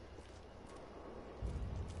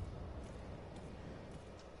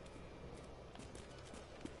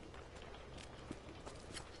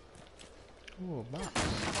 Ooh, a box.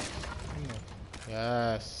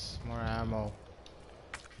 Yes, more ammo.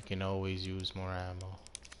 You can always use more ammo.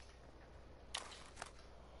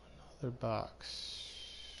 Another box.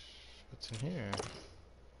 What's in here?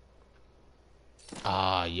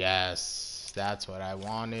 Ah, yes. That's what I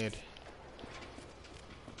wanted.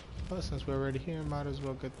 But since we're already here, might as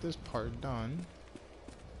well get this part done.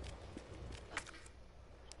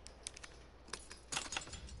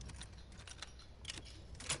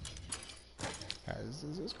 Guys,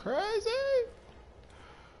 this is crazy!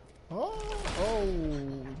 Oh,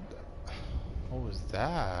 what was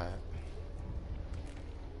that?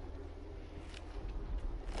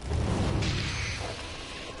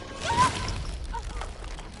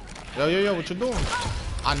 Yo, what you doing?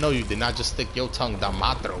 I know you did not just stick your tongue down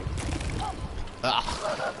my throat.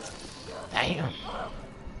 Ugh. Damn.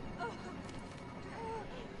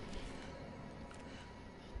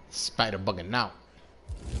 Spider bugging out.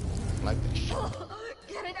 Like this shit.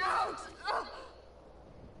 Get it out!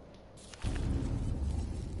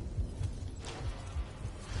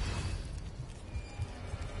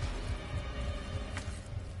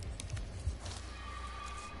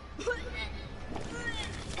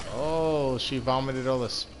 Oh, she vomited all the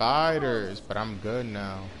spiders, but I'm good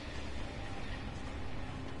now.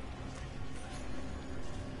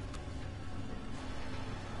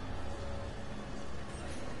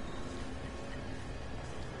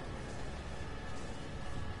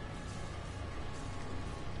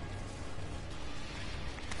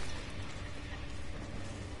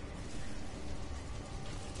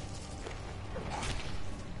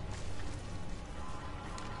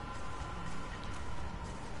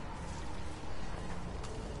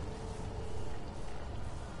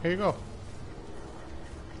 Here you go.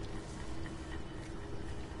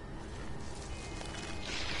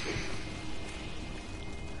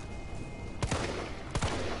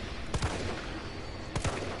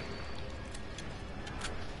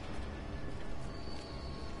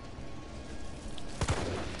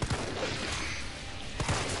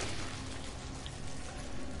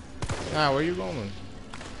 Ah, where you going?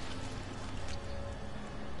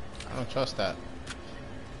 I don't trust that.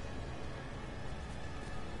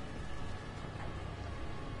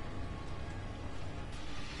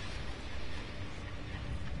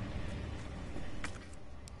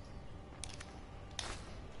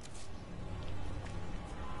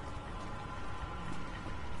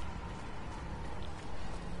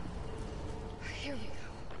 Here we go.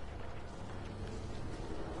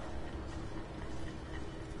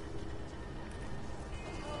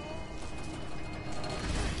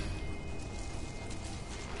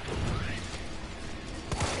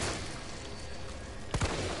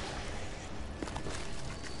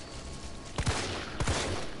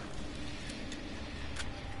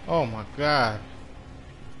 Oh my god.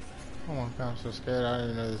 Oh my god, I'm so scared. I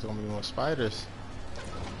didn't know there's gonna be more spiders.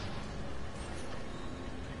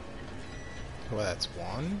 Well, that's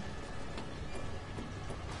one.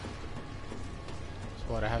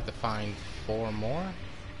 So what, I have to find 4 more?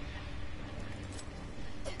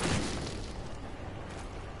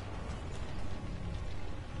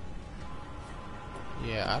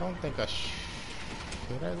 Yeah, I don't think I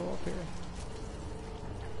should I go up here?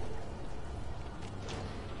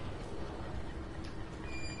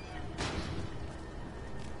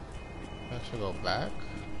 I should go back.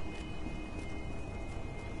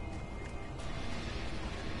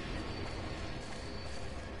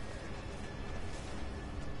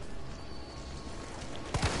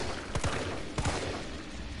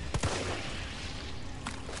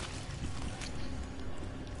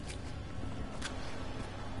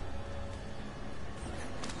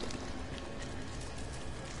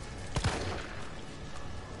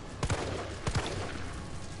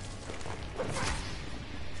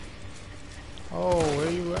 Oh, where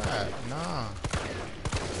you at? Nah.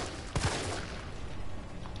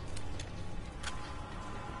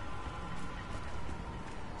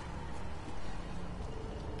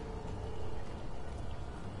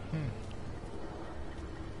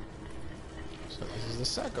 So this is the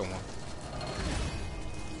second one.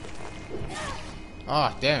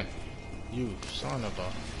 Ah, damn. You son of a...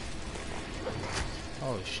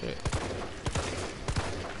 Holy shit.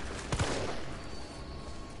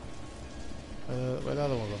 Where'd the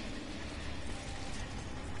other one go?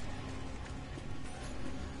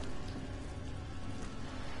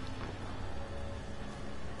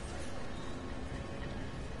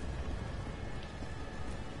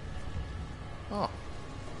 Oh.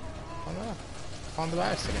 Found the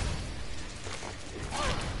accident.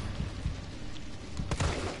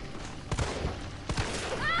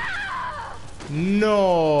 No,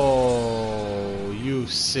 you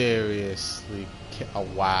seriously? Oh,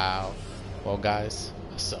 wow. Well, guys,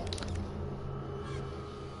 I suck.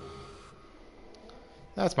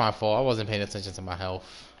 That's my fault. I wasn't paying attention to my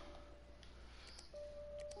health.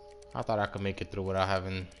 I thought I could make it through without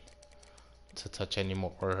having to touch any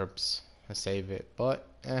more herbs and save it, but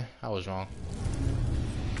I was wrong.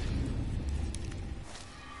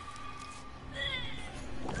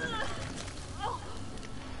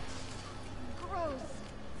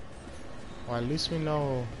 Well, at least we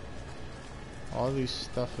know all these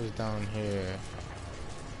stuff is down here.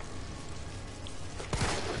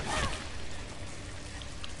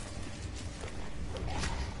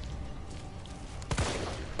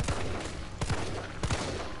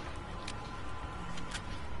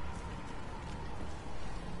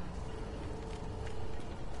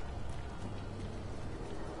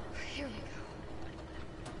 Here we go.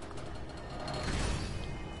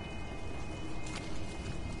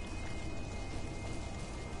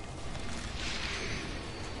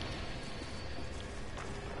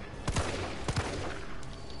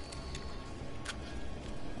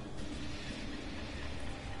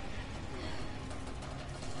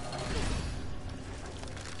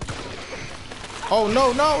 Oh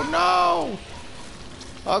no, no, no!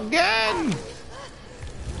 Again!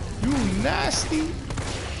 You nasty!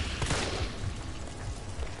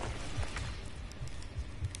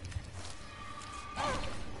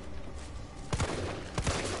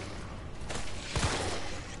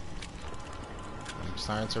 I'm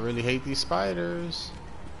starting to really hate these spiders.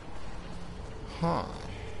 Huh.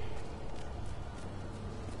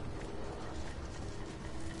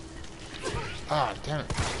 Ah, damn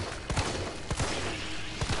it.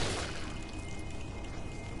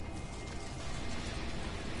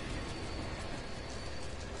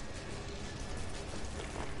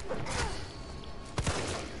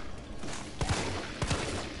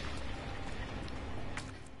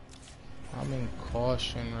 I'm in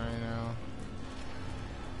caution right now.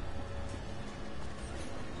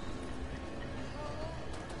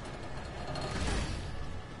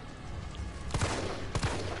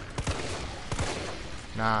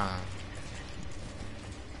 Nah.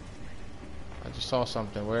 I just saw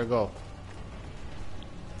something. Where'd it go?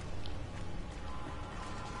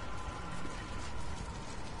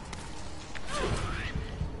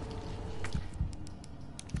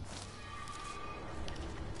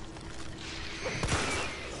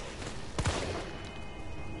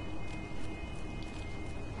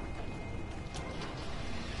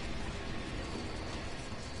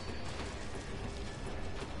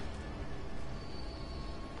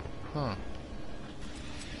 Huh.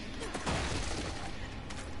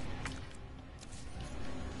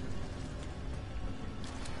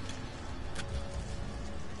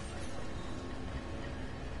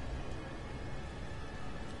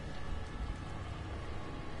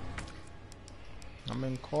 I'm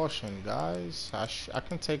in caution, guys. I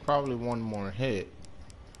can take probably one more hit.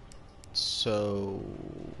 So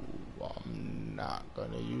I'm not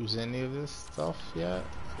gonna use any of this stuff yet.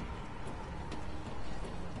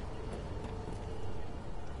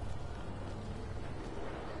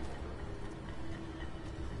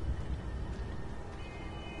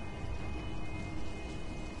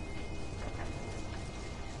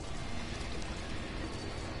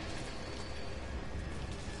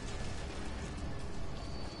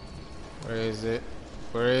 Where is it?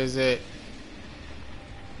 Where is it?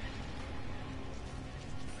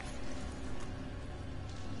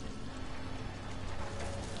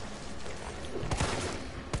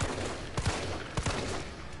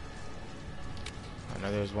 I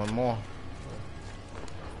know there's one more.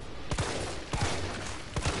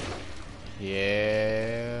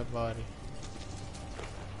 Yeah, buddy.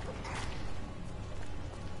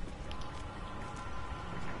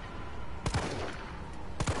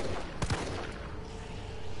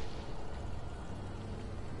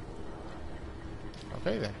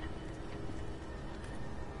 Okay then.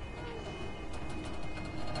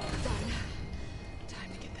 Done. Time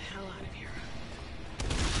to get the hell out of here.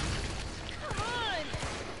 Come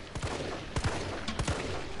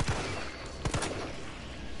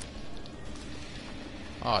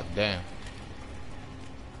on! Oh damn.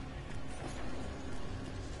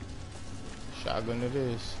 Shotgun it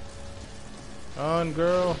is. Run,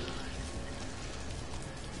 girl.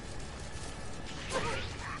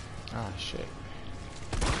 Ah shit.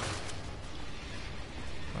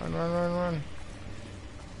 Run, run, run, run.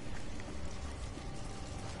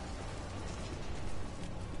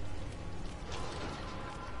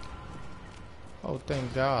 Oh,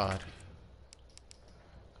 thank God.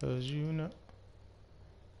 Cause you know.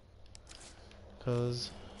 Cause.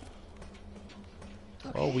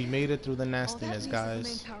 Oh, we made it through the nastiness,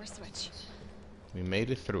 guys. The main power switch. We made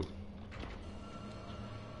it through.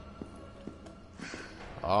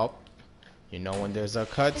 Oh. You know when there's a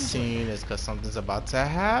cutscene, it's because something's about to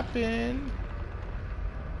happen.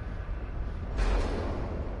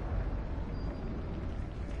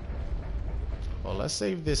 Well, let's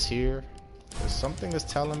save this here. Because something is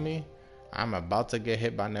telling me I'm about to get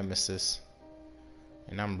hit by Nemesis.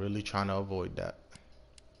 And I'm really trying to avoid that.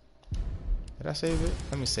 Did I save it?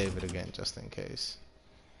 Let me save it again just in case.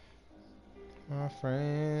 My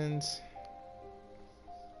friends.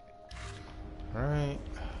 Alright,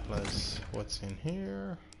 what's in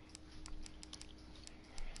here?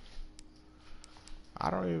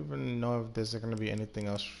 I don't even know if there's gonna be anything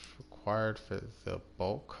else required for the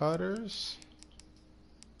bolt cutters.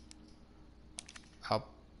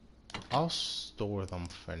 I'll store them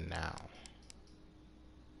for now.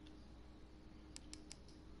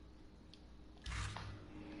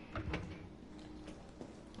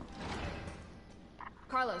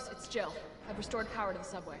 Carlos, it's Jill. I've restored power to the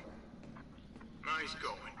subway. Nice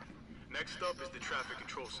going. Next up is the traffic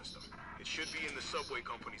control system. It should be in the subway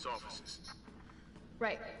company's offices.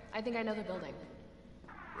 Right. I think I know the building.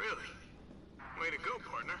 Really? Way to go,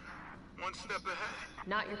 partner. One step ahead.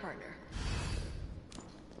 Not your partner.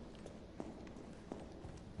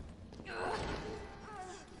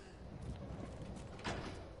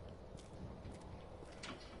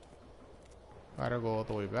 Gotta go all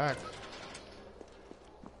the way back.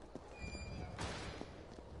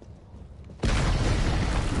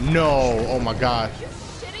 No! Oh my god. Are you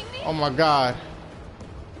shitting me? Oh my god.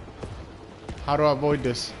 How do I avoid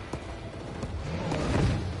this?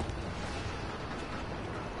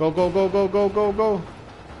 Go, go, go, go, go, go, go.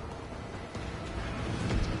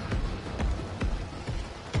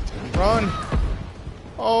 Run.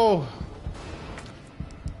 Oh.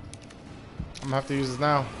 I'm gonna have to use this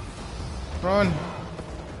now. Run.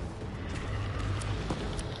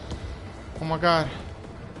 Oh my god.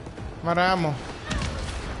 I'm out of ammo.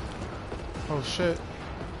 Oh shit.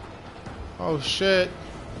 Oh shit.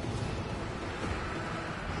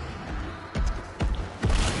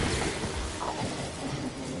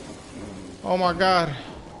 Oh my god.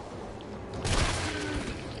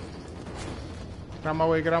 Get out of my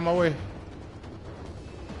way, get out of my way.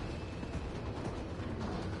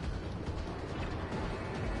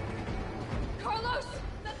 Carlos!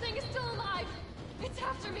 That thing is still alive! It's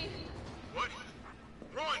after me! What?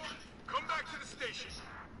 Run! Come back to the station!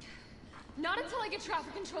 Not until I get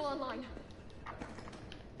traffic control online.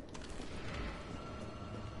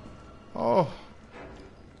 Oh.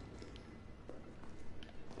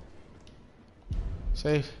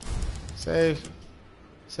 Save. Save.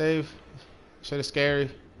 Save. Shit is scary.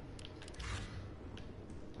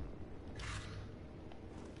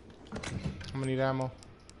 I'm gonna need ammo.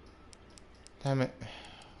 Damn it.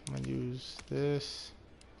 I'm gonna use this.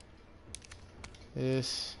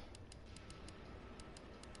 This.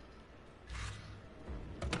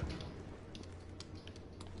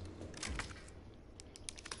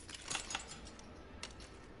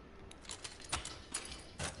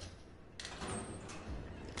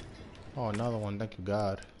 Oh, another one. Thank you,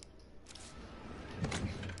 God.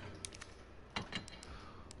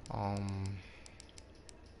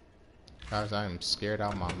 Guys, I am scared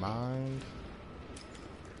out of my mind.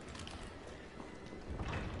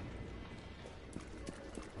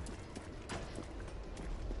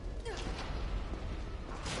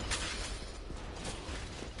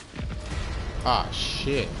 Ah,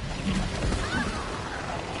 shit.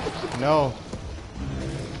 No.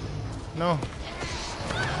 No.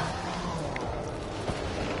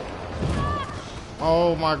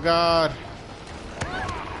 Oh my god.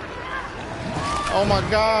 Oh my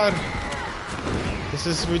god. This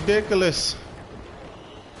is ridiculous.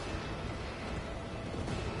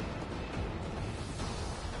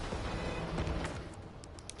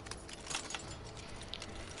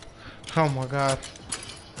 Oh my god.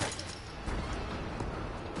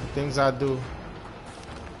 The things I do.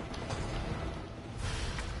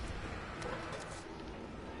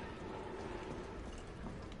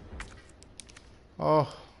 Oh.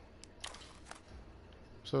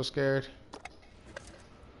 So scared.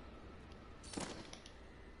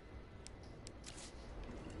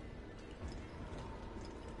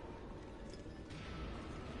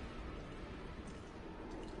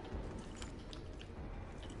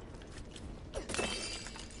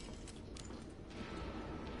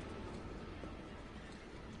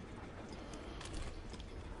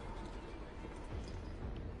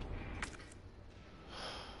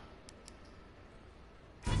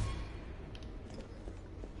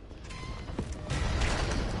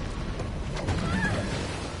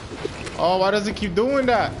 Oh, why does it keep doing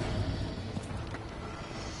that?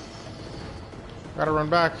 Gotta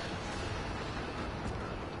run back.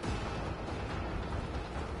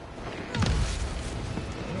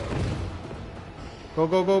 Go,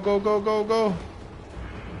 go, go, go, go, go, go.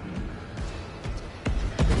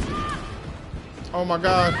 Oh my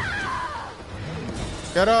god.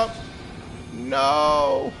 Get up.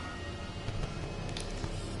 No.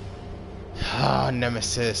 Ah,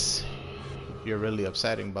 Nemesis. You're really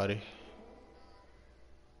upsetting, buddy.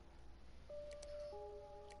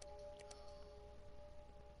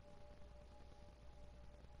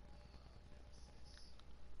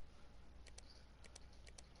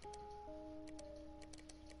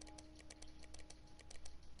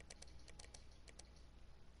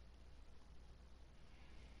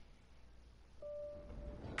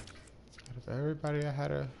 Out of everybody I had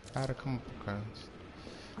to come up against,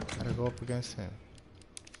 I had to go up against him.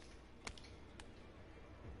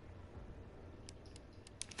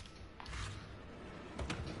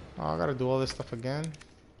 Oh, I gotta do all this stuff again.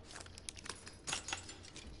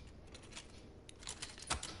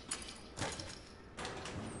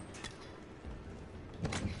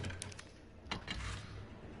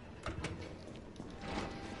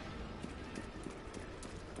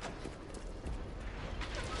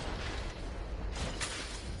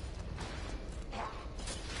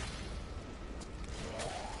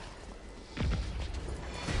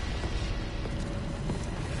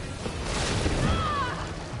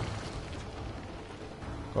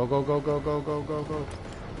 Go, go, go, go, go, go, go, go.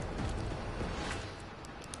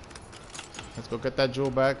 Let's go get that jewel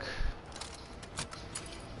back.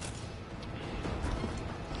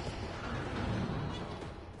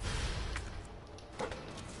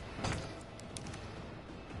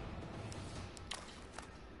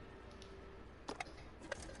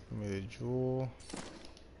 Give me the jewel.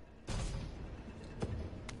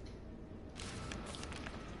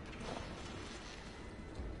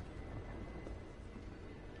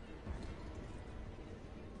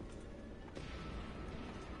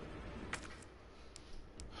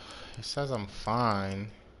 It says I'm fine.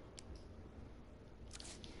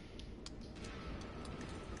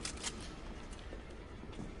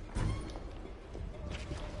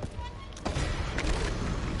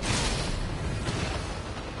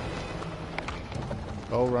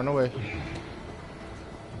 Oh, run away.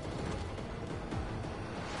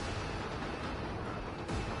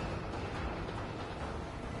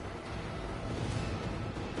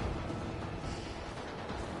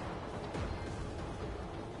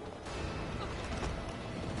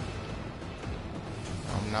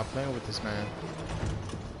 I'm not playing with this man.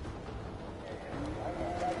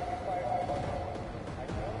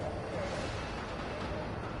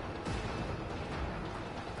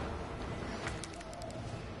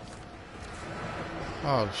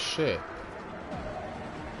 Oh shit.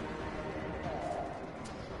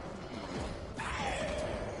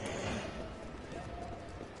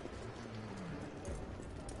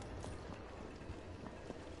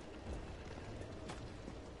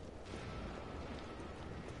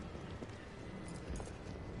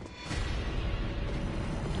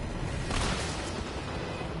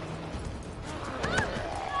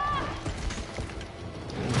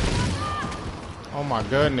 Oh my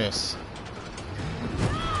goodness.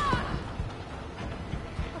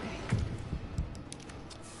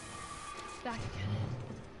 Back again.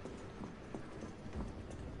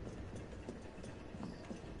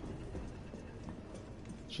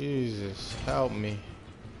 Jesus, help me.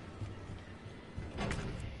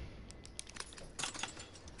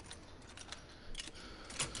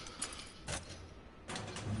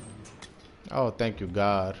 Oh, thank you,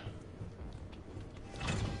 God.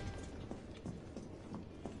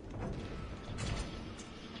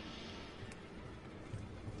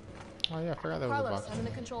 Oh yeah, I forgot there was a Carlos, box. I'm in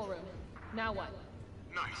the control room. Now what?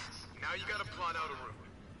 Nice. Now you gotta plot out a route.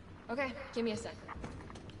 Okay, give me a sec.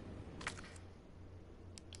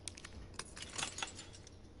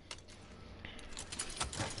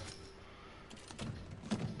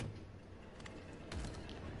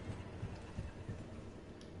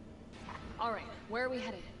 All right, where are we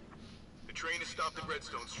headed? The train is stopped at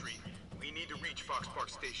Redstone Street. We need to reach Fox Park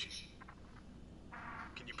Station.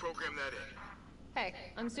 Can you program that in? Hey,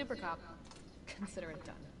 I'm Super Cop. Consider it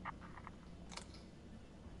done.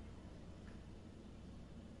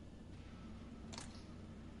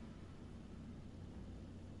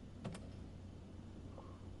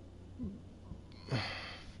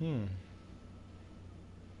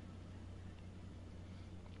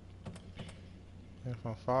 And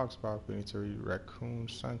from Fox Park, we need to reach Raccoon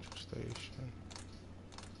Central Station.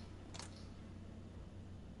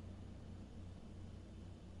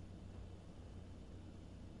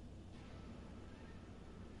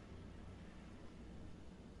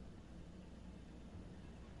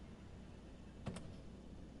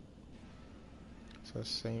 So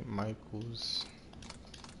St. Michael's.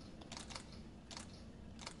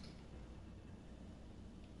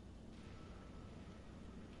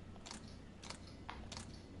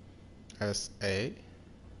 SA.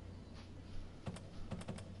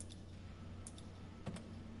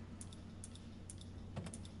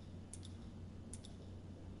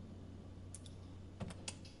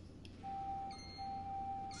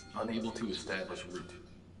 Unable to establish route.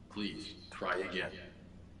 Please, try again.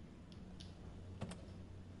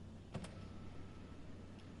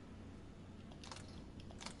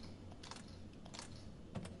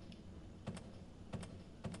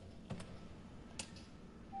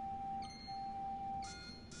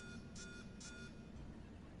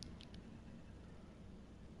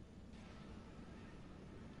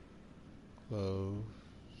 Closed.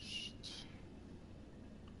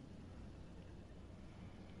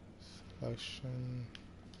 Selection.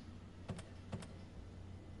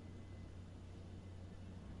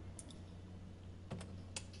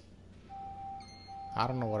 I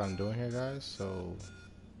don't know what I'm doing here, guys, so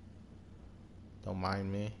don't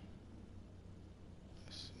mind me.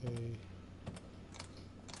 Let's see.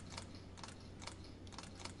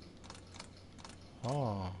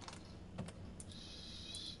 Oh.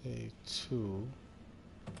 Say 2.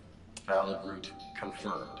 Valid route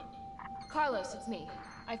confirmed. Carlos, it's me.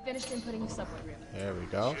 I finished inputting the subway route. There we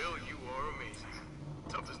go. Jill, you are amazing.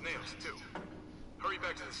 Tough as nails, too. Hurry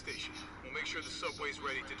back to the station. We'll make sure the subway's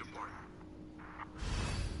ready to depart.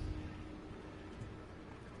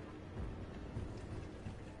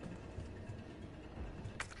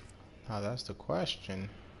 Now that's the question.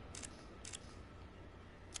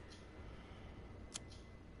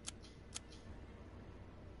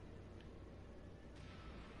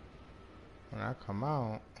 When I come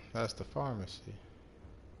out, that's the pharmacy.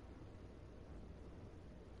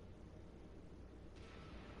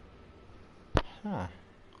 Huh.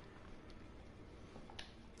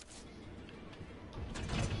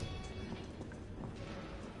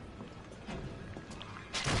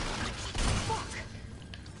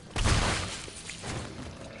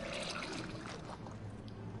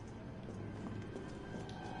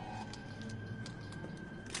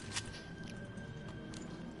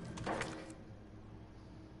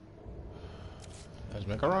 Let's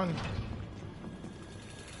make a run.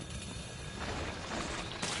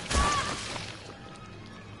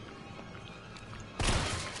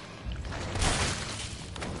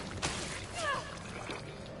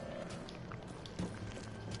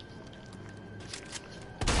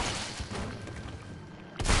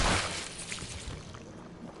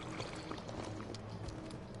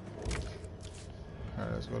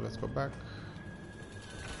 Alright, let's go back.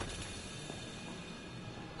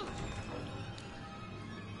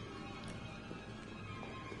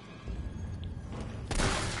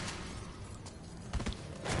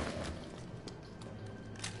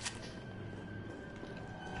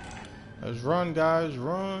 Let's run, guys,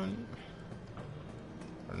 run.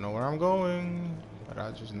 I don't know where I'm going, but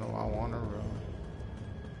I just know I want to run.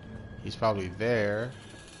 He's probably there.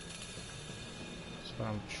 That's what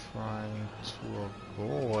I'm trying to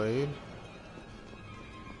avoid.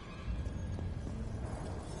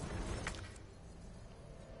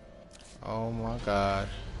 Oh my God.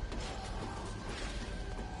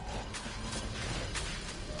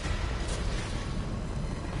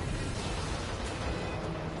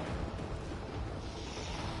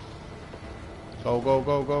 Go, go,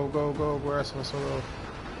 go, go, go, go. Where am I supposed to go?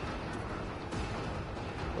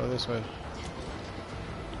 Go this way.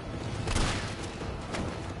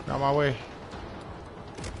 Get out my way.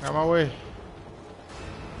 Get out my way.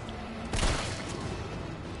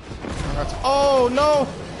 Oh, no!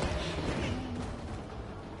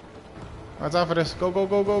 Watch out for this. Go, go,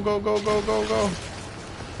 go, go, go, go, go, go, go.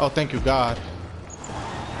 Oh, thank you, God.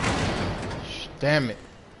 Damn it.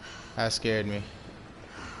 That scared me.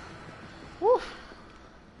 Woo.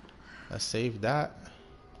 Let's save that.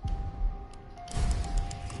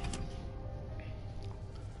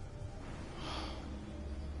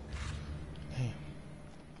 Damn.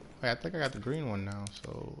 Wait, I think I got the green one now,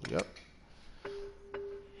 so yep.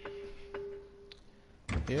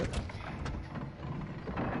 Yep.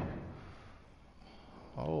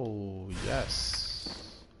 Oh,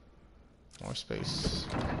 yes. More space.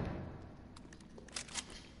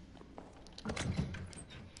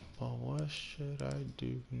 But what should I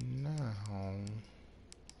do now? I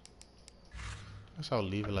guess I'll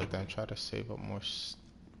leave it like that and try to save up more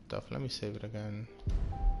stuff. Let me save it again.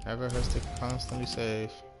 Never hurts to constantly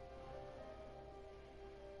save.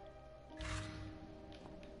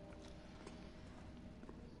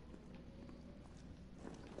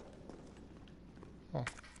 Oh,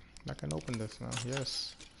 I can open this now.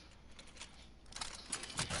 Yes.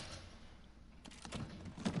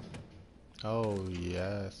 Oh,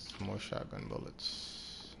 yes. More shotgun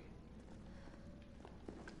bullets.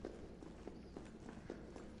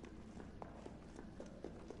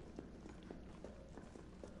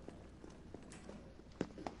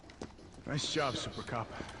 Nice job, Super Cop.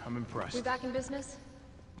 I'm impressed. We back in business?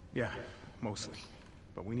 Yeah, mostly.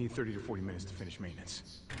 but we need 30 to 40 minutes to finish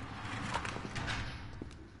maintenance.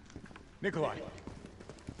 Nikolai,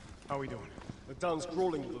 how are we doing? The town's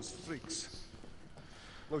crawling with those freaks.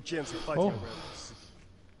 No chance of fighting around this.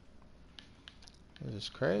 This is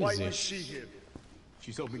crazy. Why is she here?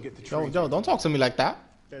 She's helping get the Yo, train. yo, don't talk to me like that.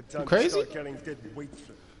 You crazy? Start carrying dead weight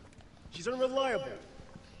through. She's unreliable.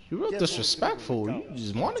 You real disrespectful. You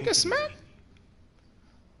just want to get smacked?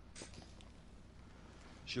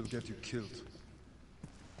 She'll get you killed.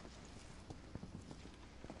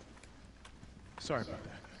 Sorry about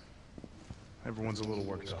that. Everyone's a little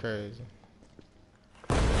worked up. Crazy.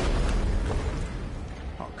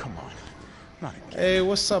 Oh, come on. Not again. Hey,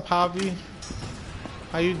 what's up, Javi?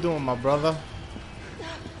 How you doing, my brother?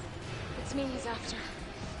 It's me he's after.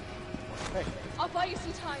 Hey. I'll buy you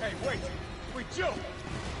some time. Hey, wait. Wait, Jill.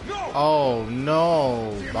 No! Oh,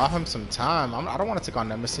 no. Buy him some time. I don't want to take on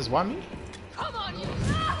Nemesis. Why me? Come on, you!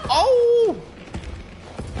 Oh!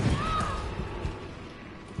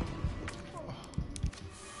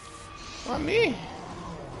 Why me?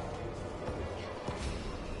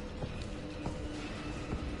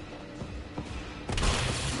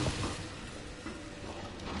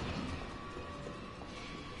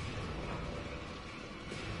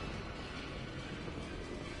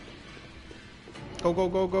 Go, go,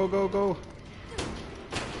 go, go, go, go.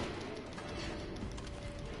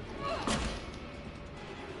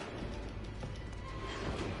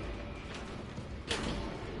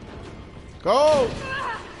 Go!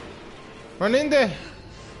 Run in there.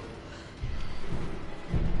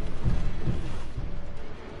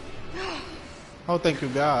 Oh, thank you,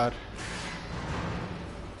 God.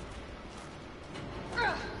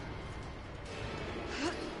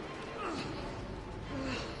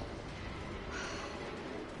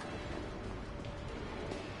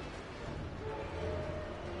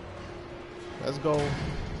 Let's go.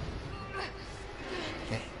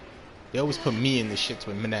 They always put me in the shits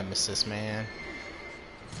with Nemesis, man.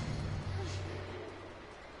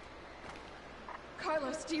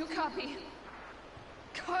 Carlos, do you copy?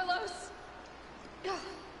 Carlos! Oh,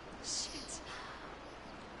 shit.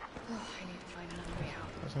 Oh, I need to find another way out.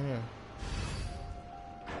 What's in here?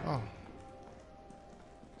 Oh.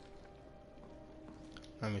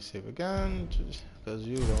 Let me save again, just because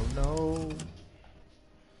you don't know.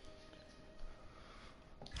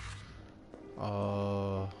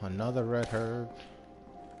 Another red herb.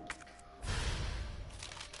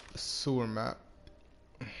 Sewer map.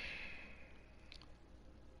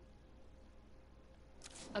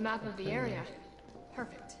 A map of the area.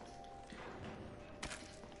 Perfect.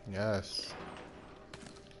 Yes.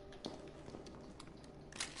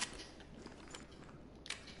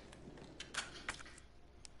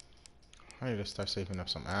 I need to start saving up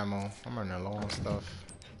some ammo. I'm running low on stuff.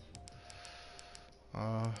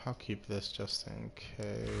 I'll keep this just in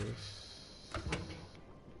case.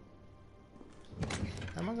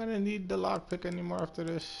 Am I gonna need the lockpick anymore after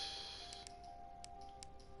this?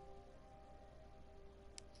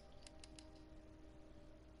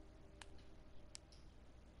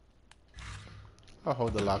 I'll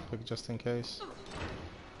hold the lockpick just in case.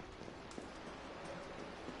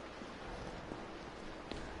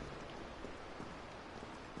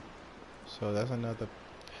 So that's another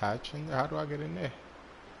hatch in there. How do I get in there?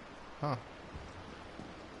 Huh.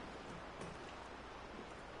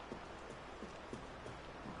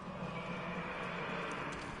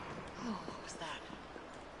 Oh, what was that?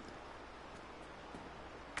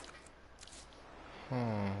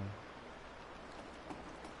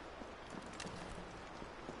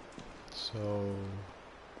 So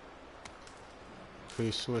free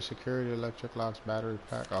sewer security, electric locks, battery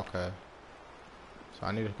pack. Okay. So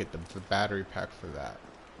I need to get the battery pack for that.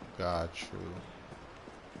 Got you.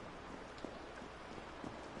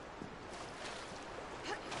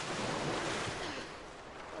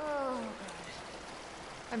 Oh, God.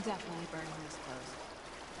 I'm definitely burning those clothes.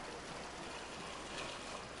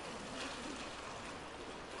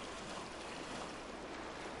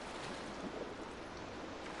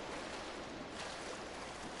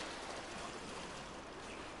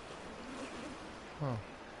 Huh.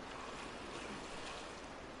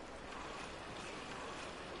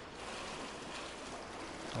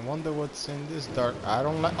 I wonder what's in this dark. I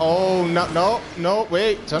don't like. Oh no, no, no!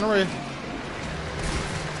 Wait, turn around.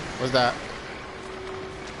 What's that?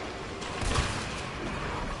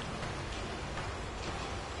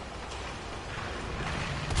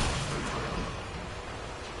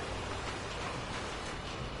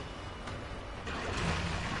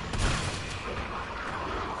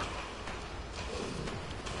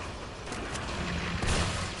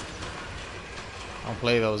 I don't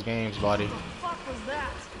play those games, buddy. What the fuck was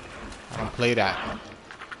that? I don't play that.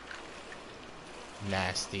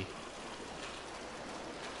 Nasty.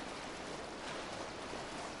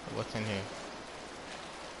 What's in here?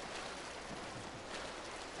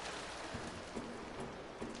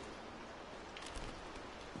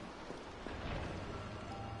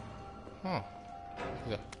 Huh.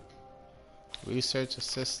 Yeah. Research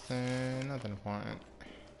assistant, nothing important.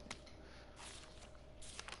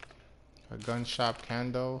 A gun shop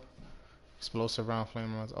candle. Explosive round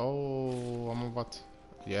flame rounds. Oh, I'm about to...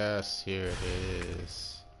 Yes, here it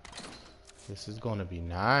is. This is gonna be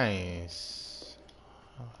nice.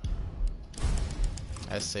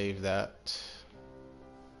 I saved that.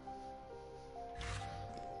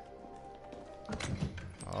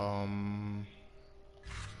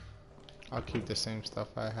 I'll keep the same stuff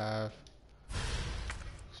I have.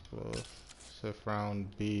 Explosive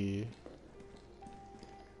round B.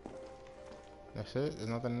 That's it? There's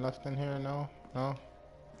nothing left in here? No? No?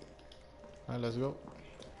 Alright, let's go.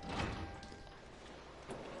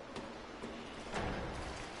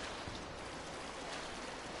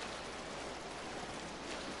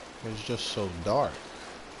 It's just so dark.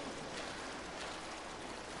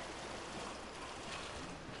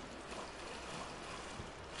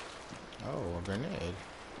 Oh, a grenade.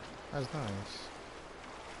 That's nice.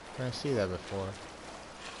 I didn't see that before.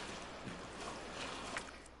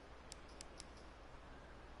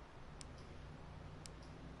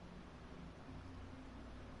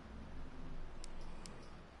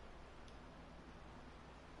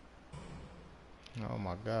 Oh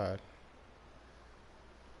my god.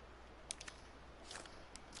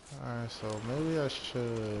 Alright, so maybe I should...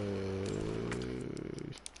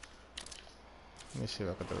 Let me see if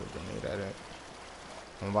I can throw a grenade at it.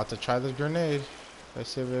 I'm about to try this grenade. Let's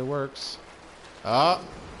see if it works. Oh!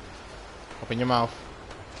 Open your mouth.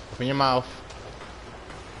 Open your mouth.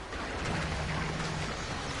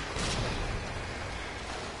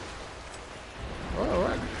 Oh,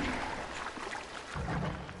 alright.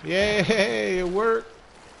 Yay! It worked!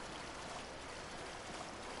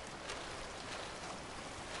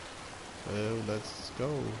 Well, let's go.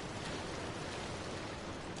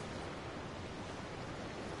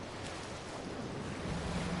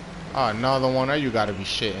 Oh, another one. Are you gotta be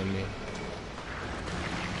shitting me?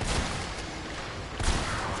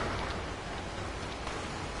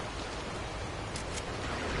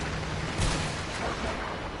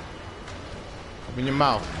 Open your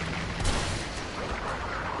mouth.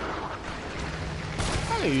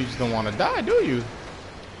 Oh, you just don't want to die, do you?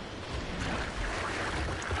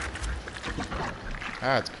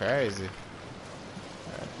 That's crazy.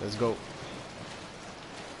 Alright, let's go.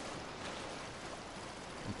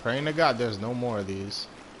 I'm praying to God there's no more of these.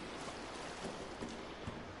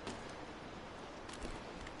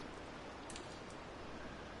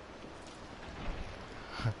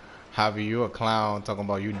 Javi, you a clown talking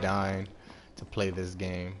about you dying to play this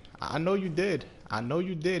game. I know you did. I know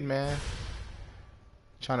you did, man.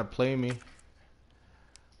 Trying to play me.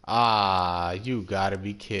 Ah, you gotta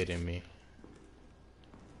be kidding me.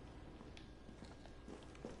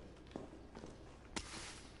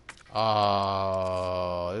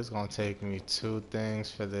 Oh, it's gonna take me 2 things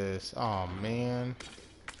for this. Oh man.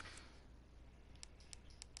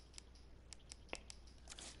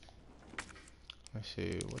 Let's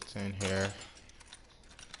see what's in here.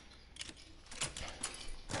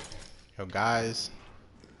 Yo, guys.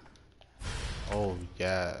 Oh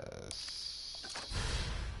yes.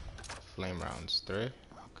 Flame rounds 3.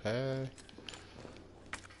 Okay.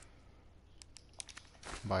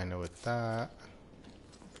 Combine it with that.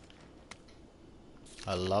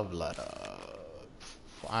 A love letter.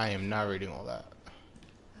 I am not reading all that.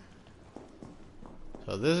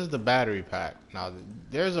 So this is the battery pack. Now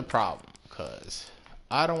there's a problem because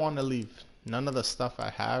I don't want to leave none of the stuff I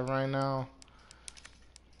have right now.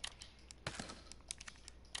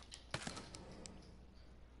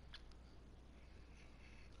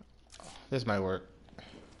 This might work.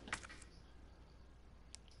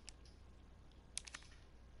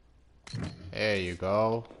 There you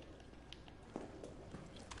go.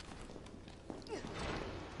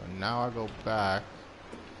 Now I go back.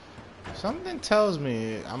 Something tells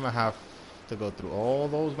me I'm gonna have to go through all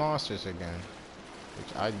those monsters again,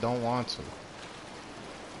 which I don't want to.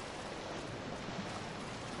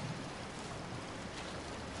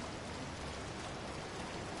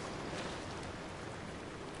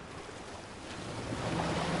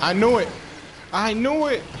 I knew it! I knew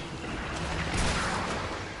it!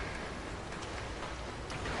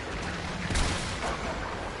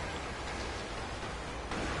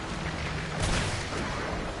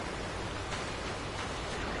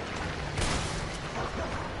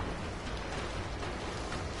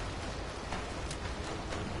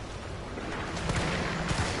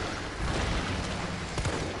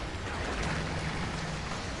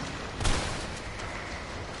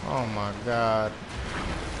 Oh my god.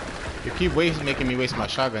 You keep making me waste my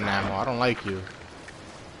shotgun ammo. I don't like you.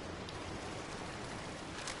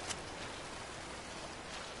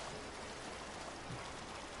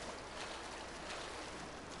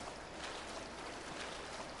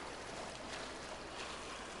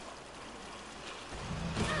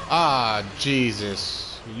 Ah,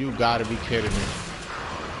 Jesus. You gotta be kidding me.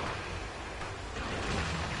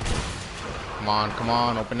 Come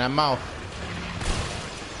on, open that mouth.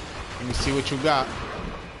 Let me see what you got.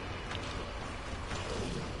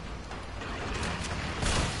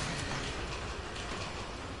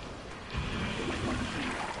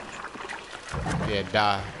 Yeah,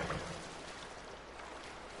 die.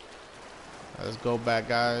 Let's go back,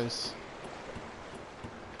 guys.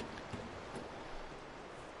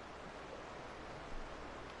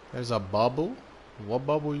 There's a bubble? What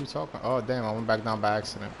bubble are you talking? Oh, damn, I went back down by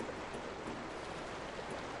accident.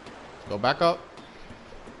 Go back up.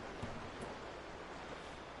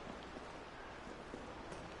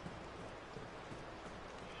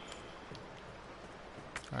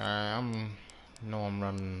 Alright, I'm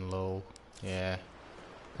running low. Yeah.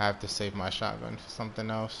 I have to save my shotgun for something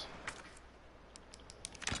else.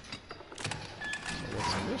 So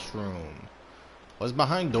what's in this room? What's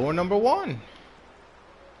behind door number 1?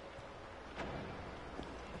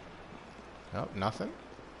 Nope, nothing.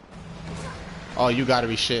 Oh, you gotta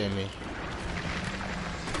be shitting me.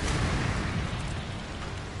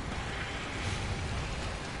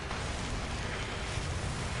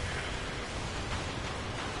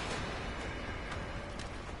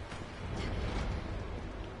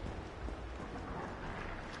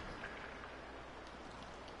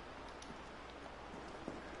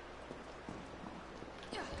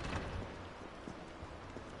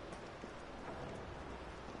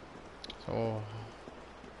 So,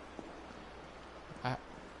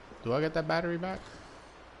 do I get that battery back?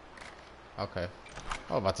 Okay.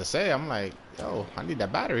 I was about to say, I'm like, yo, I need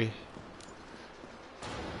that battery.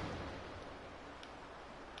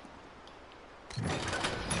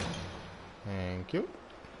 Thank you.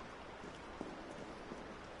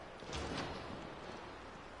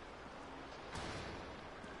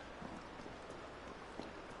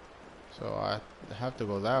 So I have to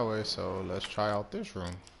go that way, so let's try out this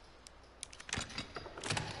room.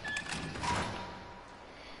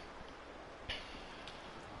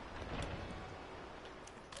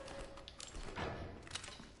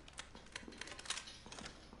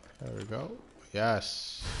 There we go.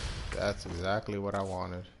 Yes, that's exactly what I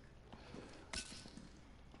wanted.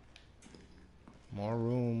 More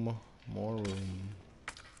room, more room,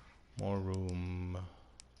 more room.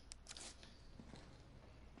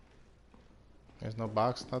 There's no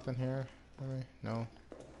box, nothing here? Really? No.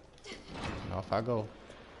 No, if I go.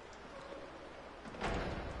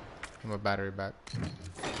 Get my battery back.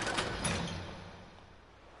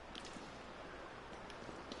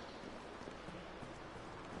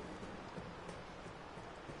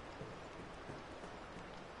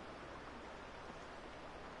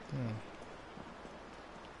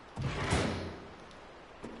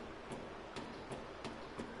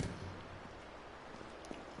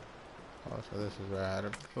 Oh, so this is where I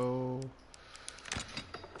had to go.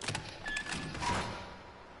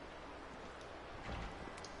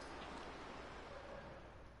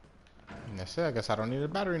 And that's it. I guess I don't need a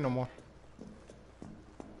battery no more.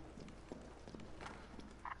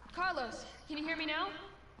 Carlos, can you hear me now?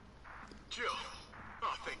 Jill.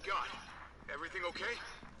 Oh, thank God. Everything okay?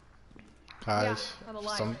 Guys, Yeah, I'm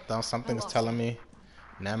alive. something's telling me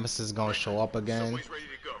Nemesis is gonna show up again, Subway's ready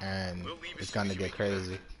to go. and We'll leave as it's soon gonna as you get make it.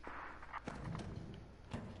 crazy.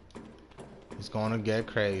 It's gonna get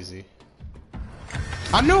crazy.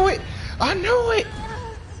 I knew it! I knew it!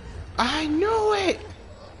 I knew it!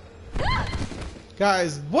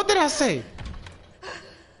 Guys, what did I say?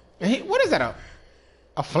 What is that?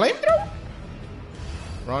 A flamethrower?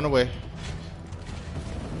 Run away.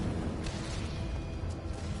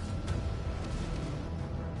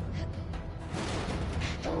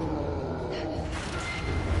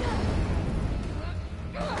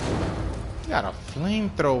 Got a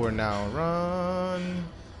flamethrower now. Run.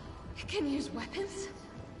 I can use weapons?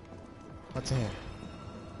 What's in here?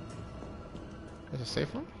 Is it a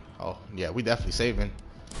safe room? Oh, yeah, we definitely saving.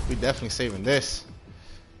 We definitely saving this.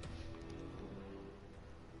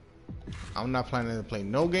 I'm not planning to play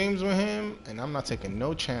no games with him, and I'm not taking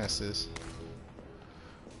no chances.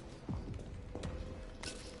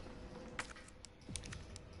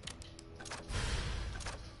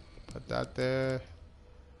 Put that there.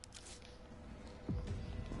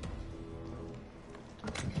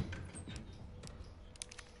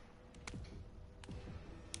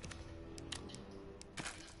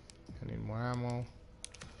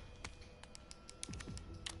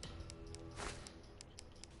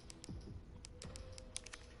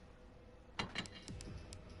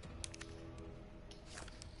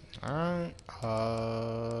 Alright.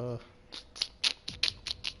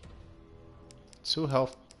 2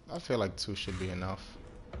 health. I feel like 2 should be enough.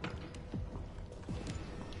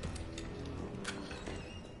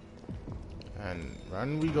 And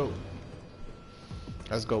run we go.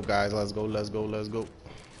 Let's go, guys. Let's go, let's go, let's go.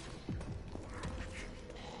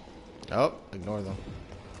 Oh, ignore them.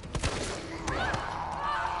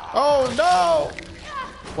 Oh, no!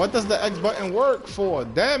 What does the X button work for?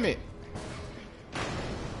 Damn it.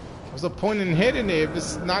 What's the point in hitting it if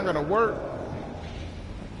it's not gonna work?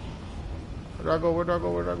 Where do I go? Where do I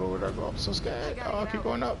go? Where do I go? Where do I go? I'm so scared. Oh, keep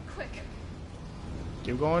going up. Quick.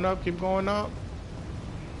 Keep going up. Keep going up.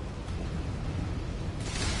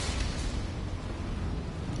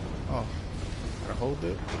 Oh, gotta hold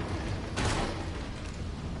it.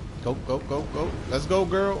 Go, go, go, go. Let's go,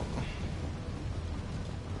 girl.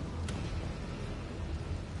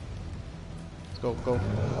 Let's go, go.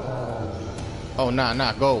 Oh, nah,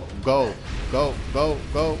 nah. Go, go, go, go,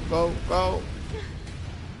 go, go, go.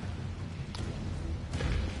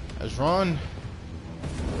 Let's run.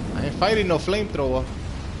 I ain't fighting no flamethrower.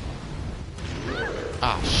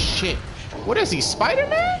 Ah, shit. What is he,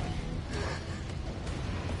 Spider-Man?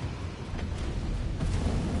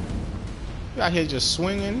 You out here just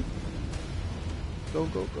swinging. Go,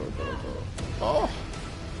 go, go, go, go. Oh.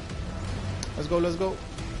 Let's go, let's go.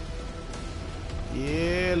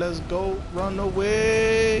 Yeah, let's go. Run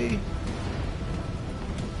away.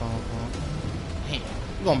 Damn. You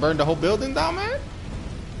gonna burn the whole building down, man?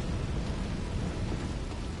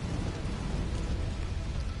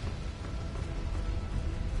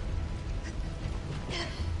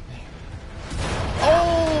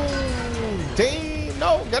 Oh, damn.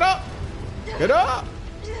 No, get up. Get up.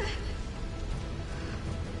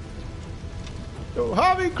 Yo,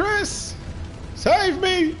 Harvey, Chris. Save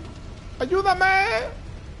me. Ayúdame.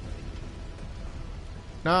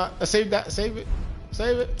 Nah, save that. Save it.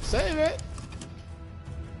 Save it. Save it.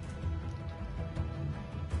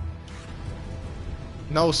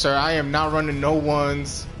 No, sir. I am not running no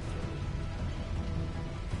ones.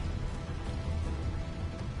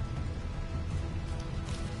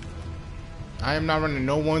 I am not running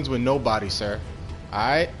no ones with nobody, sir.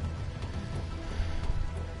 Alright?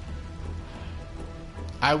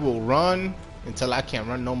 I will run until I can't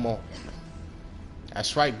run no more.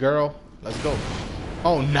 That's right, girl. Let's go.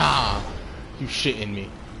 Oh, nah. You shitting me.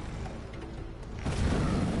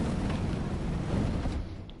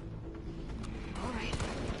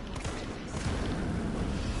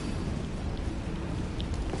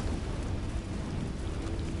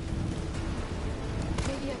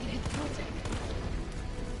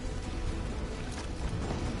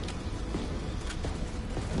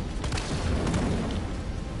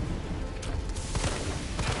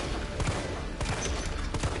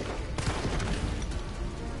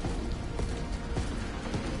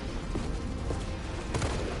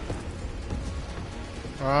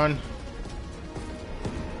 Run.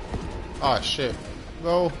 Oh shit.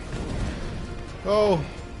 Go. Go.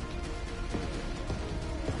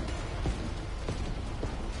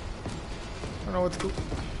 I don't know what to do.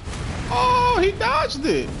 Oh, he dodged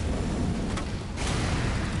it.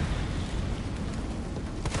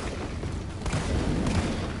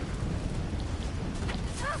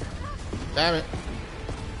 Damn it.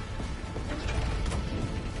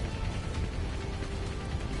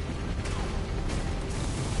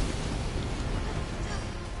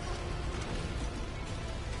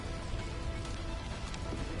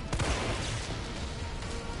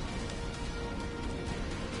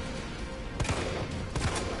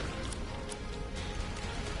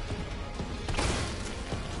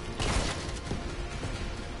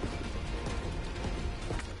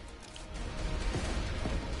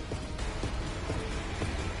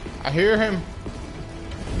 I hear him.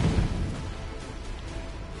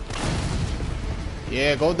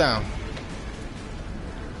 Yeah, go down.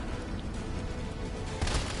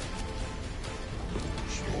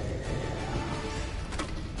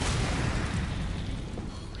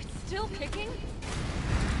 It's still kicking?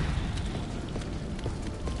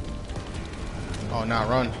 Oh, nah,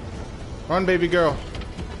 run. Run, baby girl.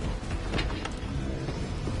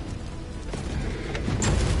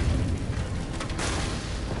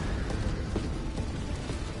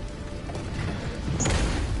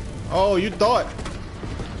 Oh, you thought.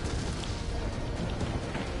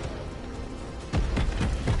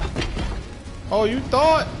 Oh, you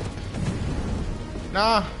thought.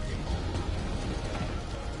 Nah.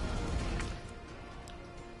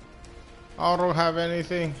 I don't have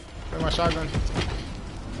anything. Where's my shotgun?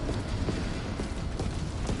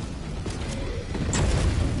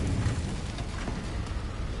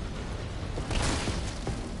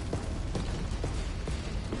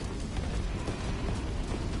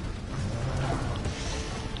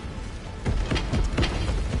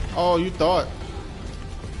 Oh, you thought.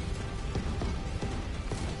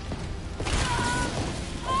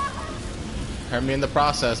 Hurt me in the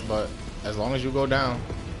process, but as long as you go down.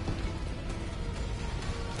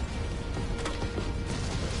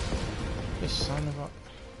 This son of a... I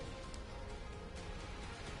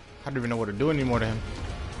don't even know what to do anymore to him.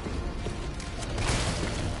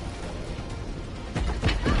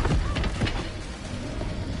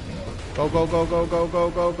 Go, go, go, go, go,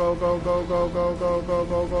 go, go, go, go, go, go, go, go, go,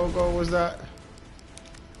 go, go, go. What's that?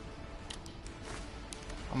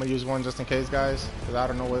 I'm gonna use one just in case, guys, because I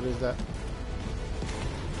don't know what it is that.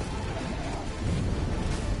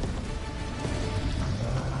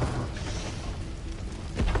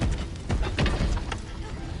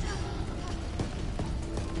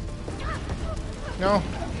 No.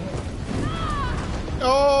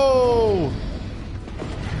 Oh!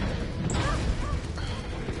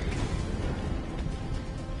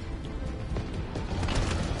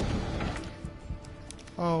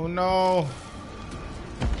 Oh no.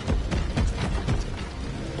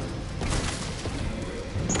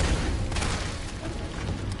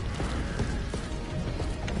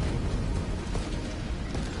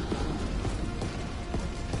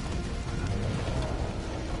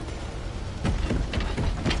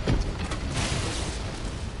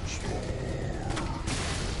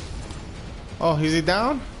 Oh, is he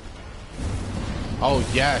down? Oh,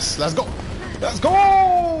 yes. Let's go. Let's go.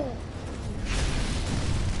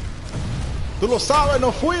 Tú lo sabes,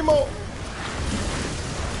 nos fuimos.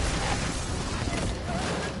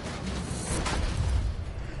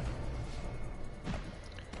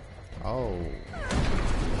 Oh.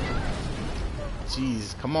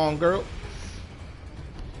 Jeez. Come on, girl.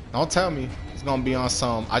 Don't tell me it's going to be on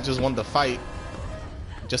some, I just won the fight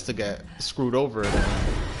just to get screwed over again.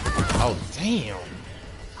 Oh, damn.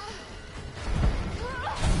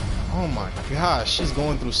 Oh my gosh, she's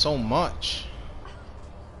going through so much.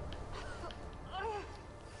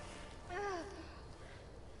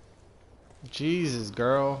 Jesus,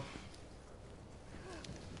 girl.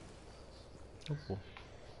 Ooh.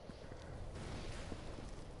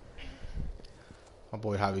 My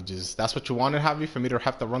boy Javi just... That's what you wanted, Javi? For me to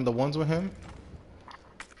have to run the ones with him?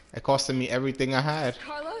 It costed me everything I had.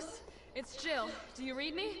 Carlos, it's Jill. Do you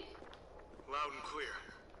read me? Loud and clear.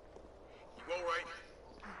 You all right?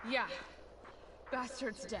 Yeah.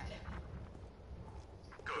 Bastard's dead.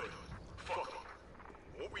 Good. Fuck him.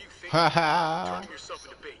 What were you thinking? Haha. Turning yourself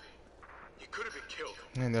into bait. You could have been killed.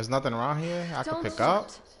 And there's nothing around here I can Don't pick up.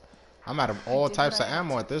 start. I'm out of all did types what of I had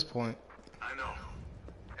ammo to. at this point. I know.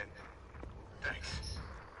 And thanks.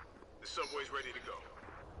 The subway's ready to go.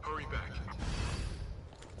 Hurry back.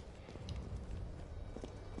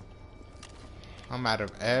 I'm out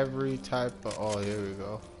of every type of... Oh, here we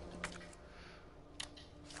go.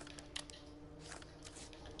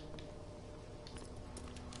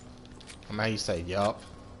 I'm out, you say, yup.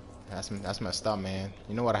 That's messed up, man.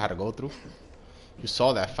 You know what I had to go through? You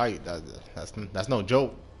saw that fight. That's no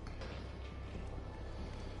joke.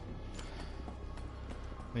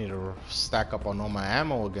 I need to stack up on all my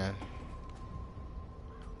ammo again.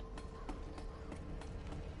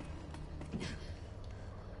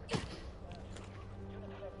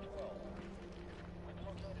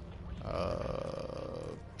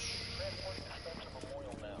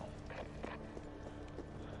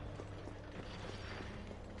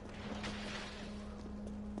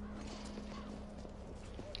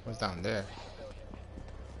 What's down there?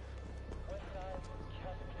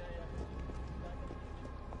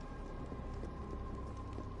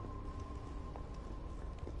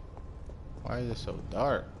 Why is it so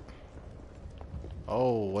dark?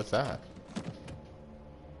 Oh, what's that?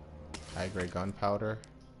 High-grade gunpowder.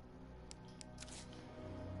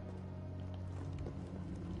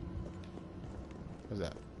 What's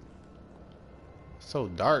that? It's so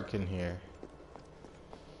dark in here.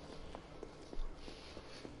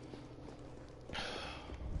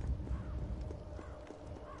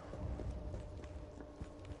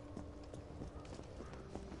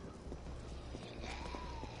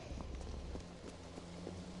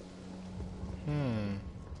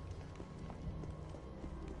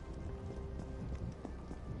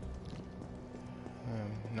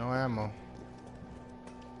 No ammo.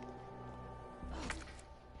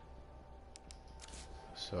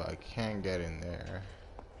 So I can't get in there.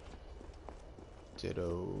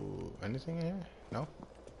 Ditto. Anything in here? No?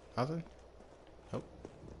 Nothing? Nope.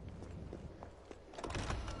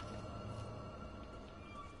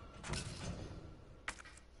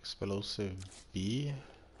 Explosive B.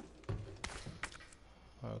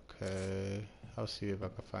 Okay. I'll see if I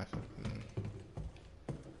can find something.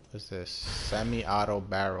 What's this? Semi-auto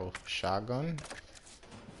barrel shotgun.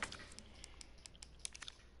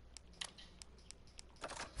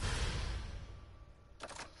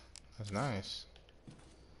 That's nice.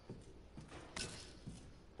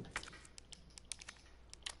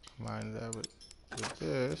 Combine that with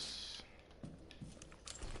this.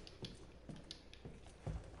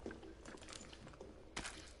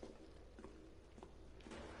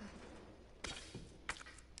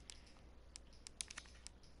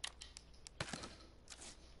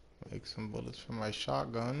 Make some bullets for my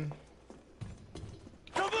shotgun.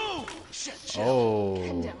 Kaboom! Shit, shit. Oh.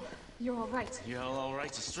 Hendo, you're all right. Yeah, all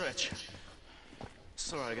right's a stretch.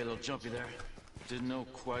 Sorry, I got a little jumpy there. Didn't know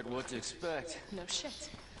quite what to expect. No shit.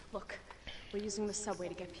 Look, we're using the subway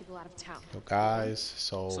to get people out of town. So guys,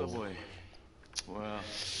 so Subway. Well,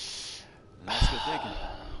 that's good thinking.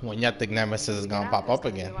 when y'all think Nemesis is gonna pop up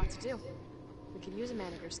again, A lot to do. We could use a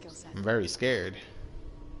man of your skill set. I'm very scared.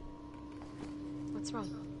 What's wrong?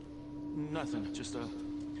 Nothing. Just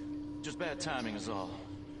bad timing is all.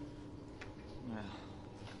 Well.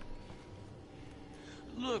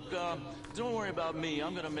 Look, don't worry about me.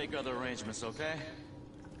 I'm gonna make other arrangements, okay?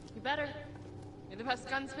 You better. You're the best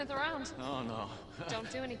gunsmith around. Oh no.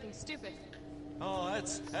 Don't do anything stupid. Oh,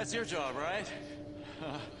 that's your job, right?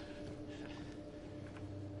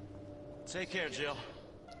 Take care, Jill.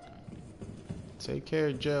 Take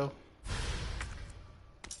care, Jill.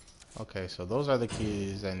 Okay, so those are the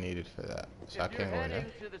keys I needed for that. So I can't go in there.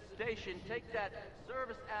 To the station, take that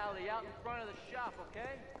service alley out in front of the shop,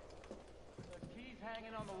 okay? The key's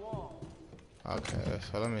hanging on the wall. Okay,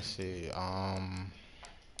 so let me see.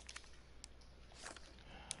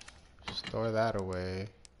 Store that away.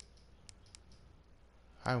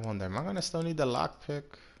 I wonder, am I gonna still need the lockpick?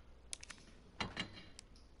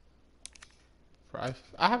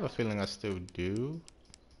 I have a feeling I still do.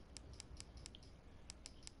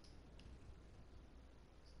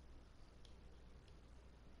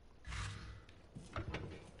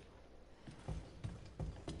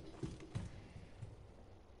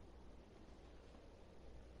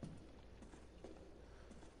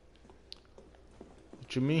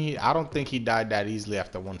 What you mean I don't think he died that easily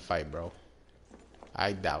after one fight, bro.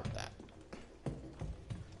 I doubt that.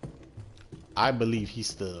 I believe he's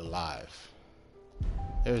still alive.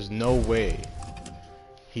 There's no way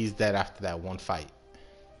he's dead after that one fight.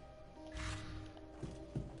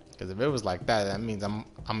 Because if it was like that, that means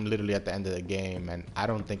I'm literally at the end of the game, and I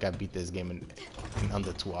don't think I beat this game in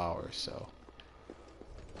under 2 hours, so.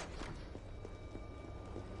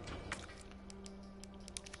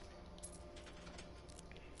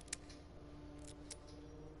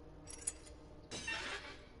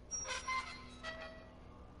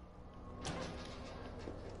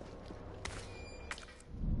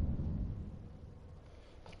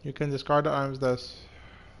 You can discard the arms that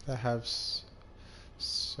have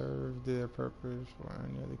served their purpose for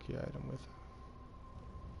any other key item with.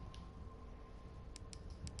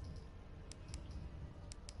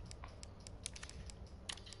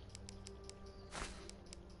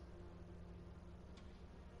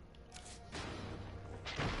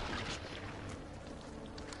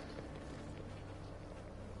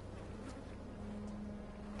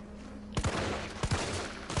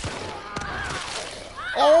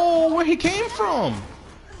 Oh, where he came from?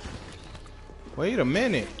 Wait a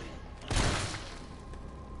minute.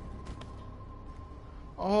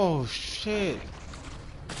 Oh shit.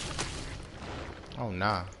 Oh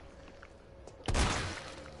nah.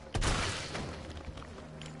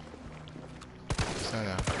 Stand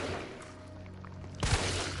down.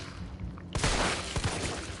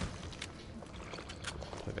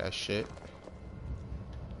 Look at that shit.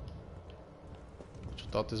 What you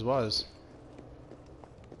thought this was?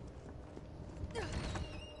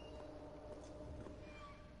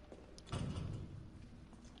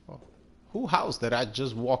 Who house did I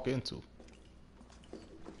just walk into?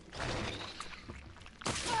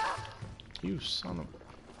 You son of...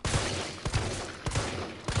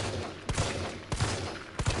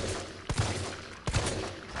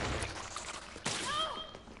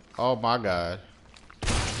 Oh my god.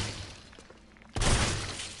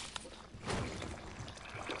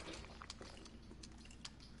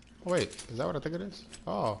 Wait, is that what I think it is?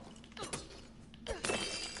 Oh.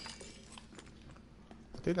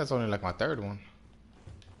 I think that's only like my third one.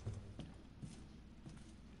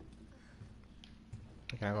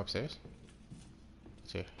 Can I go upstairs?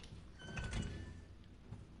 Let's see.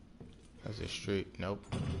 That's the street. Nope.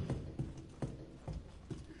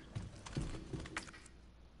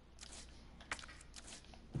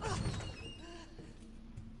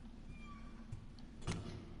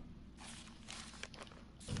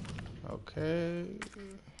 Okay.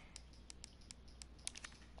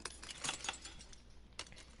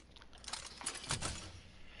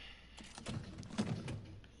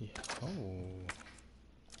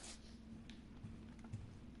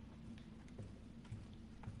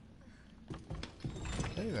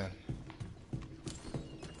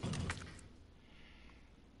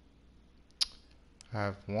 I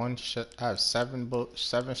have one shot. I have seven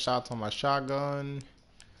shots on my shotgun.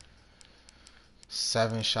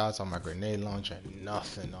 7 shots on my grenade launcher.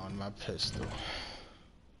 Nothing on my pistol.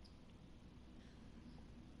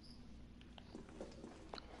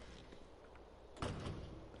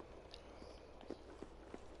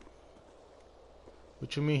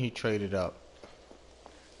 What you mean he traded up?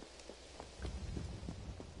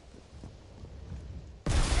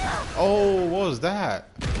 Oh, what was that?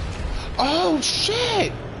 Oh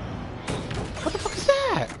shit! What the fuck is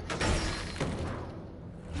that?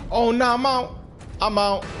 Oh no, I'm out. I'm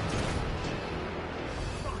out.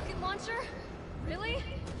 Rocket launcher? Really?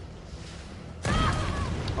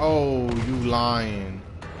 Oh, you lying.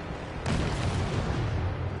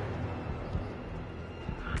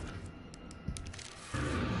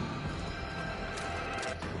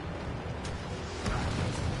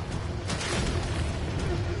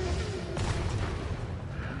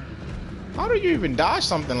 How do you even dodge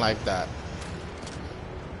something like that?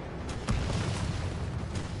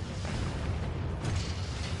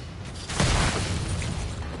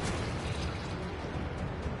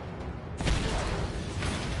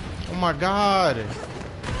 Oh my god.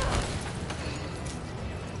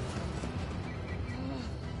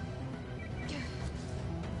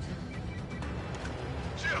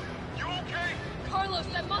 Jill, you okay? Carlos,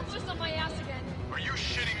 that monster's on my ass again. Are you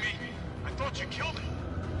shitting me? I thought you killed it.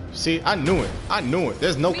 See, I knew it. I knew it.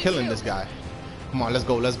 There's no Me killing too. this guy. Come on, let's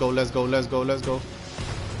go, let's go, let's go, let's go, let's go.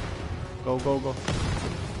 Go, go, go.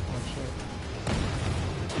 Oh,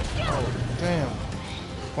 shit. Oh, damn.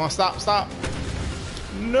 Come on, stop, stop.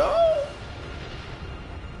 No!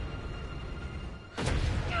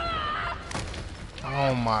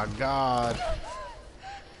 Oh my god.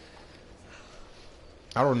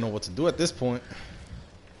 I don't know what to do at this point.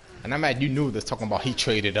 And I'm mad you knew this, talking about he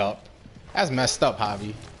traded up. That's messed up,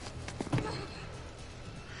 Javi.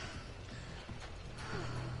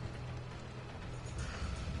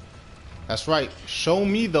 That's right. Show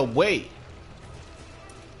me the way.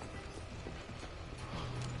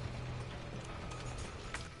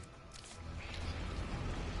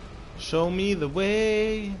 Show me the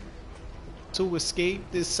way to escape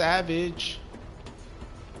this savage.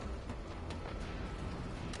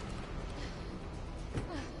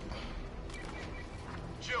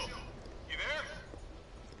 Jill, you there?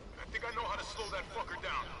 I think I know how to slow that fucker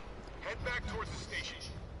down. Head back towards the station.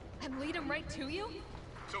 And lead him right to you?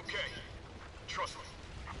 It's okay. Trust me.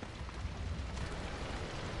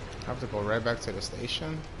 I have to go right back to the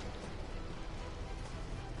station.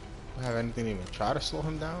 Do I have anything to even try to slow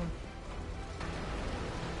him down?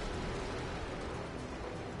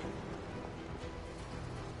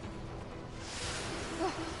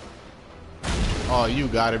 Oh, you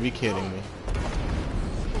gotta be kidding me.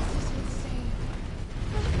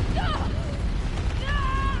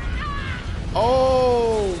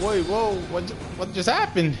 Oh, wait, whoa, what just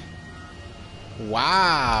happened?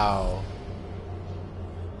 Wow.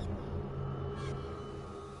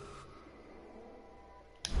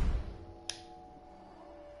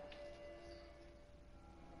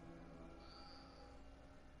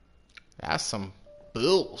 That's some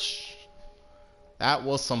bullsh. That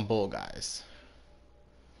was some bull, guys.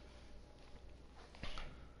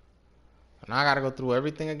 Now I gotta go through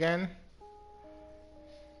everything again.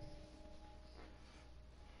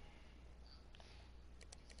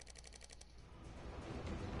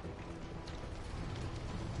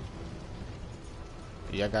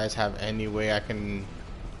 Do you guys have any way I can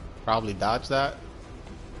probably dodge that?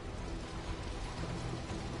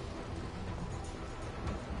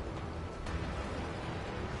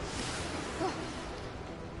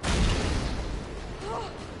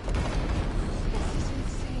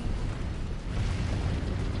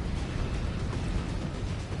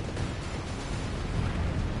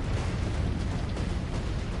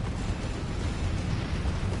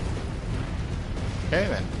 Okay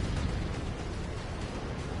then.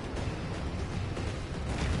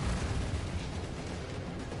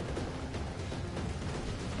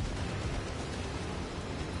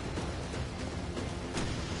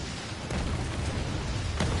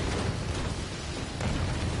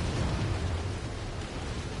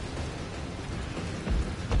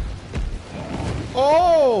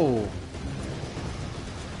 Oh!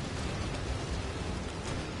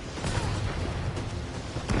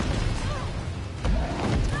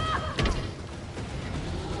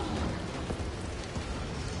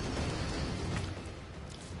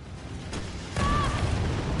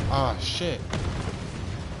 Oh shit.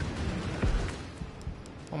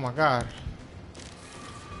 Oh my god.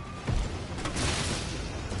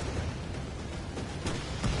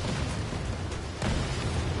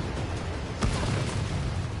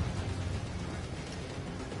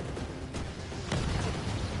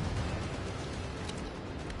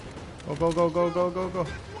 Go, go, go, go, go, go, go.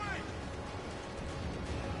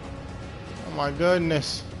 Oh my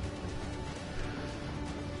goodness.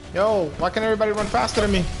 Yo, why can't everybody run faster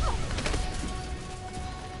than me?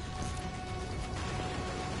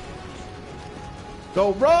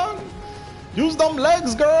 Go run! Use them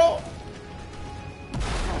legs, girl!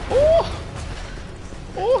 Oh!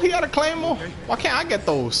 Oh, he got a claymore. Why can't I get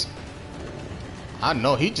those? I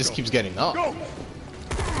know, he just keeps getting up. Go!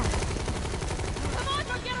 Come on,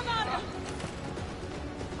 forget about him!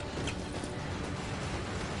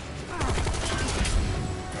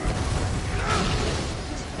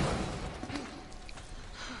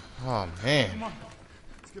 Oh, man. Come on.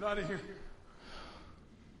 Let's get out of here.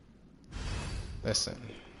 Listen,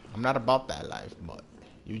 I'm not about that life, but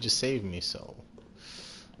you just saved me, so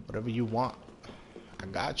whatever you want, I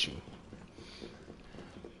got you.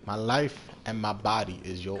 My life and my body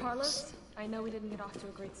is yours. Carlos, I know we didn't get off to a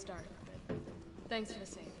great start, but thanks for the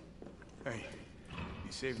save. Hey,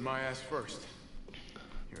 you saved my ass first.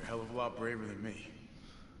 You're a hell of a lot braver than me.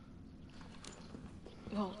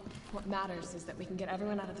 Well, what matters is that we can get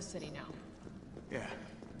everyone out of the city now. Yeah.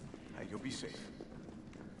 Hey, you'll be safe.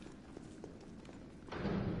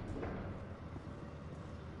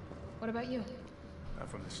 What about you?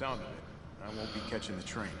 From the sound of it, I won't be catching the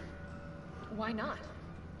train. Why not?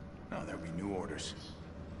 No, there'll be new orders.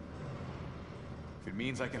 If it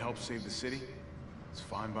means I can help save the city, it's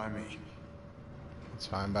fine by me. It's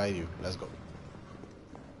fine by you. Let's go.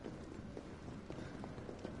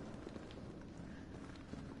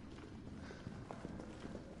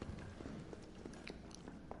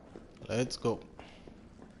 Let's go.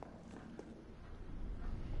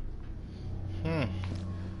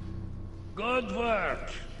 Good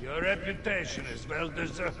work. Your reputation is well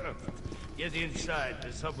deserved. Get inside.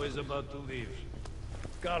 The subway's about to leave.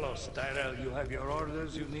 Carlos, Tyrell, you have your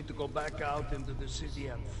orders. You need to go back out into the city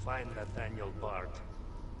and find Nathaniel Bard.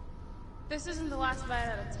 This isn't the last ride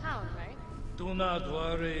out of town, right? Do not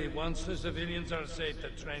worry. Once the civilians are safe, the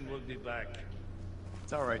train will be back.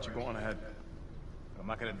 It's all right. You go on ahead. I'm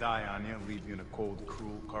not gonna die on you and leave you in a cold,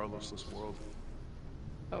 cruel, Carlosless world.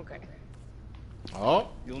 Okay. Oh,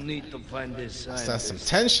 You'll need to find this sign. that's some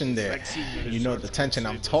tension there. You know the tension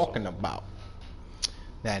I'm talking about.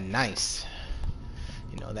 That nice,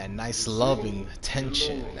 you know, that nice loving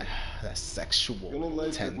tension, that sexual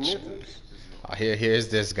tension. Oh, here's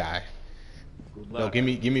this guy. No, give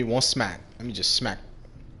me one smack. Let me just smack.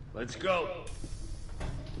 Let's go.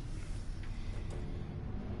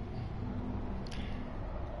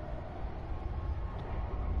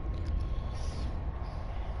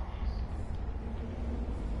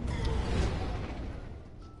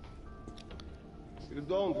 You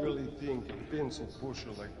don't really think a pencil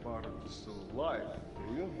pusher like Bard is still alive,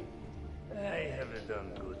 do you? I have it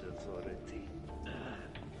on good authority.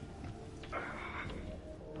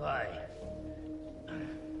 Why?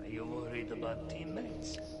 Are you worried about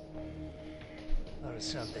teammates? Or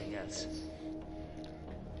something else?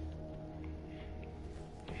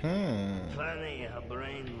 Funny how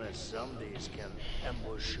brainless zombies can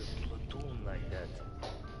ambush a platoon like that.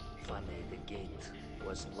 Funny the gate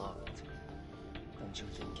was locked. Don't you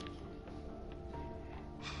think?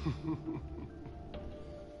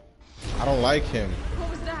 I don't like him. What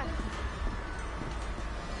was that?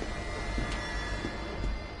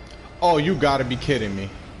 Oh, you gotta be kidding me.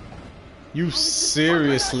 You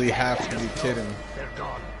seriously have to be kidding me. They're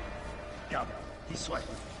gone. Come, this way.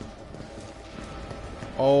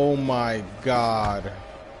 Oh my god.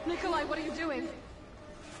 Nikolai, what are you doing?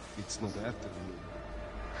 It's not after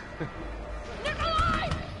me. Nikolai!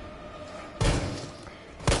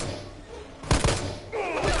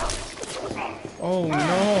 Oh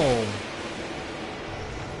no.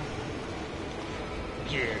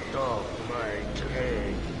 Get off my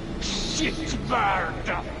train. Shit, Bard!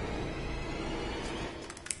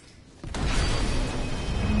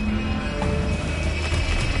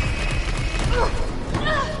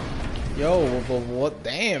 Yo, but what?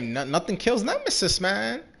 Damn, nothing kills Nemesis,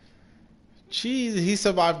 man. Jeez, he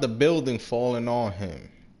survived the building falling on him.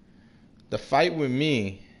 The fight with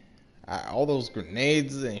me, all those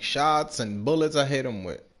grenades and shots and bullets I hit him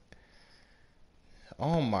with.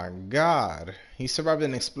 Oh my god. He survived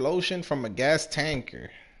an explosion from a gas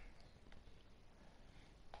tanker.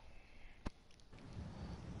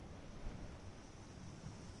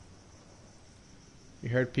 You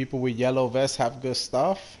heard people with yellow vests have good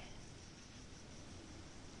stuff?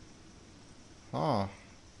 Huh.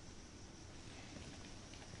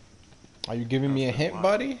 Are you giving me a hint,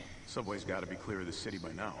 buddy? Subway's got to be clear of the city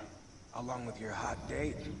by now. Along with your hot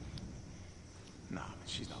date. Nah, but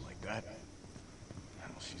she's not like that.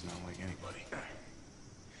 Hell, she's not like anybody.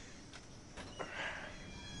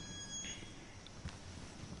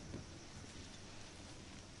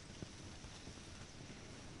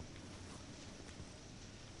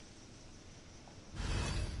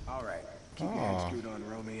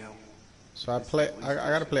 So I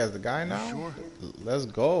gotta play as the guy now? Sure. Let's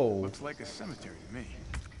go. Looks like a cemetery to me.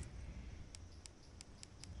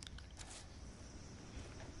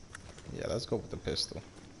 Yeah, let's go with the pistol.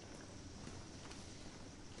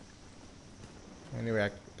 Anyway,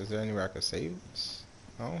 is there anywhere I could save this?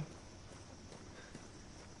 No?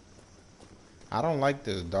 I don't like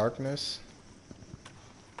this darkness.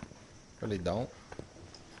 Really don't.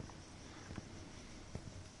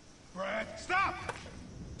 Brad, stop!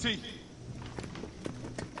 T.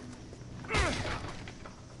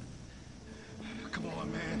 Come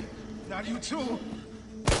on, man. Not you too.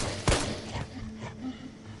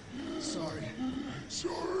 Sorry.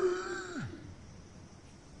 Sorry.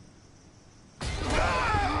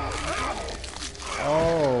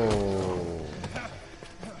 Oh.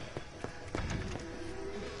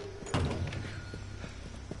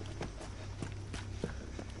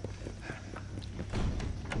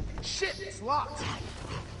 Shit, it's locked.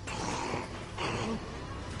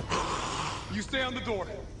 You stay on the door.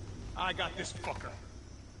 I got this fucker.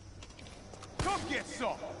 Come get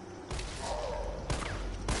some!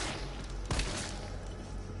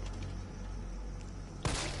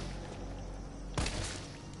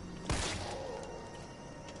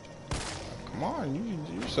 Come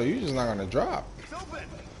on, so you're just not gonna drop. It's open!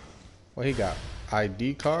 What he got?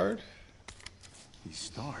 ID card? These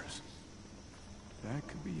stars. That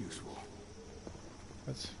could be useful.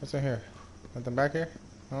 What's in here? Nothing back here?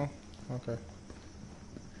 No? Okay.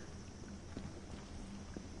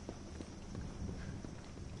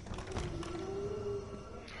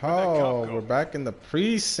 Oh, we're back in the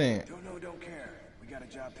precinct. Don't know, don't care. We got a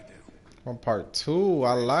job to do. On part 2,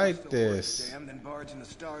 I like this. Damn, then barge in the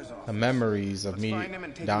stars off. The memories of me find him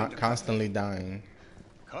and take him into constantly dying.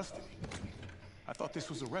 Custody? I thought this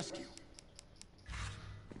was a rescue.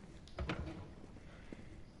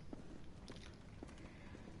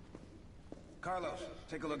 Carlos,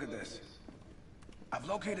 take a look at this. I've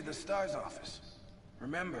located the STARS office.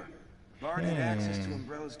 Remember, Bard had access to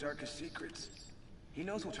Umbrella's darkest secrets. He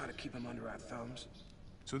knows we'll try to keep him under our thumbs.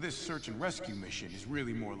 So this search and rescue mission is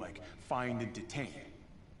really more like find and detain.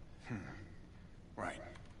 Right.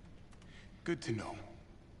 Good to know.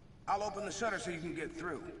 I'll open the shutter so you can get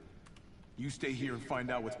through. You stay here and find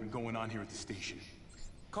out what's been going on here at the station.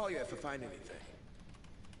 Call you if I find anything.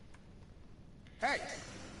 Hey!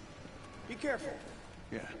 Be careful.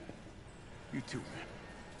 Yeah. You too,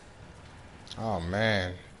 man. Oh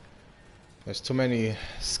man. There's too many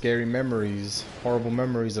scary memories, horrible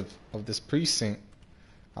memories of this precinct.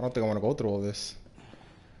 I don't think I want to go through all this.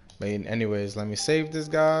 But anyways, let me save this,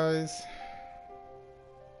 guys.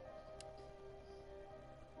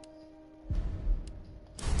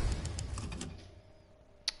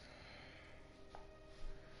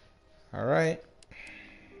 All right.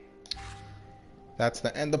 That's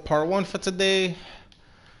the end of part 1 for today.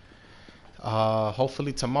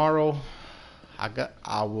 Hopefully tomorrow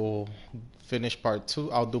I will finish part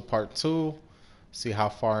 2. I'll do part 2. See how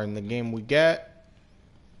far in the game we get.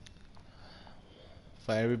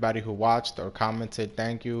 For everybody who watched or commented,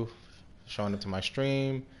 thank you for showing up to my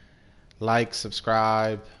stream. Like,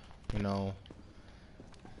 subscribe, you know.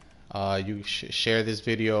 You share this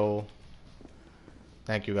video.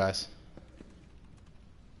 Thank you guys.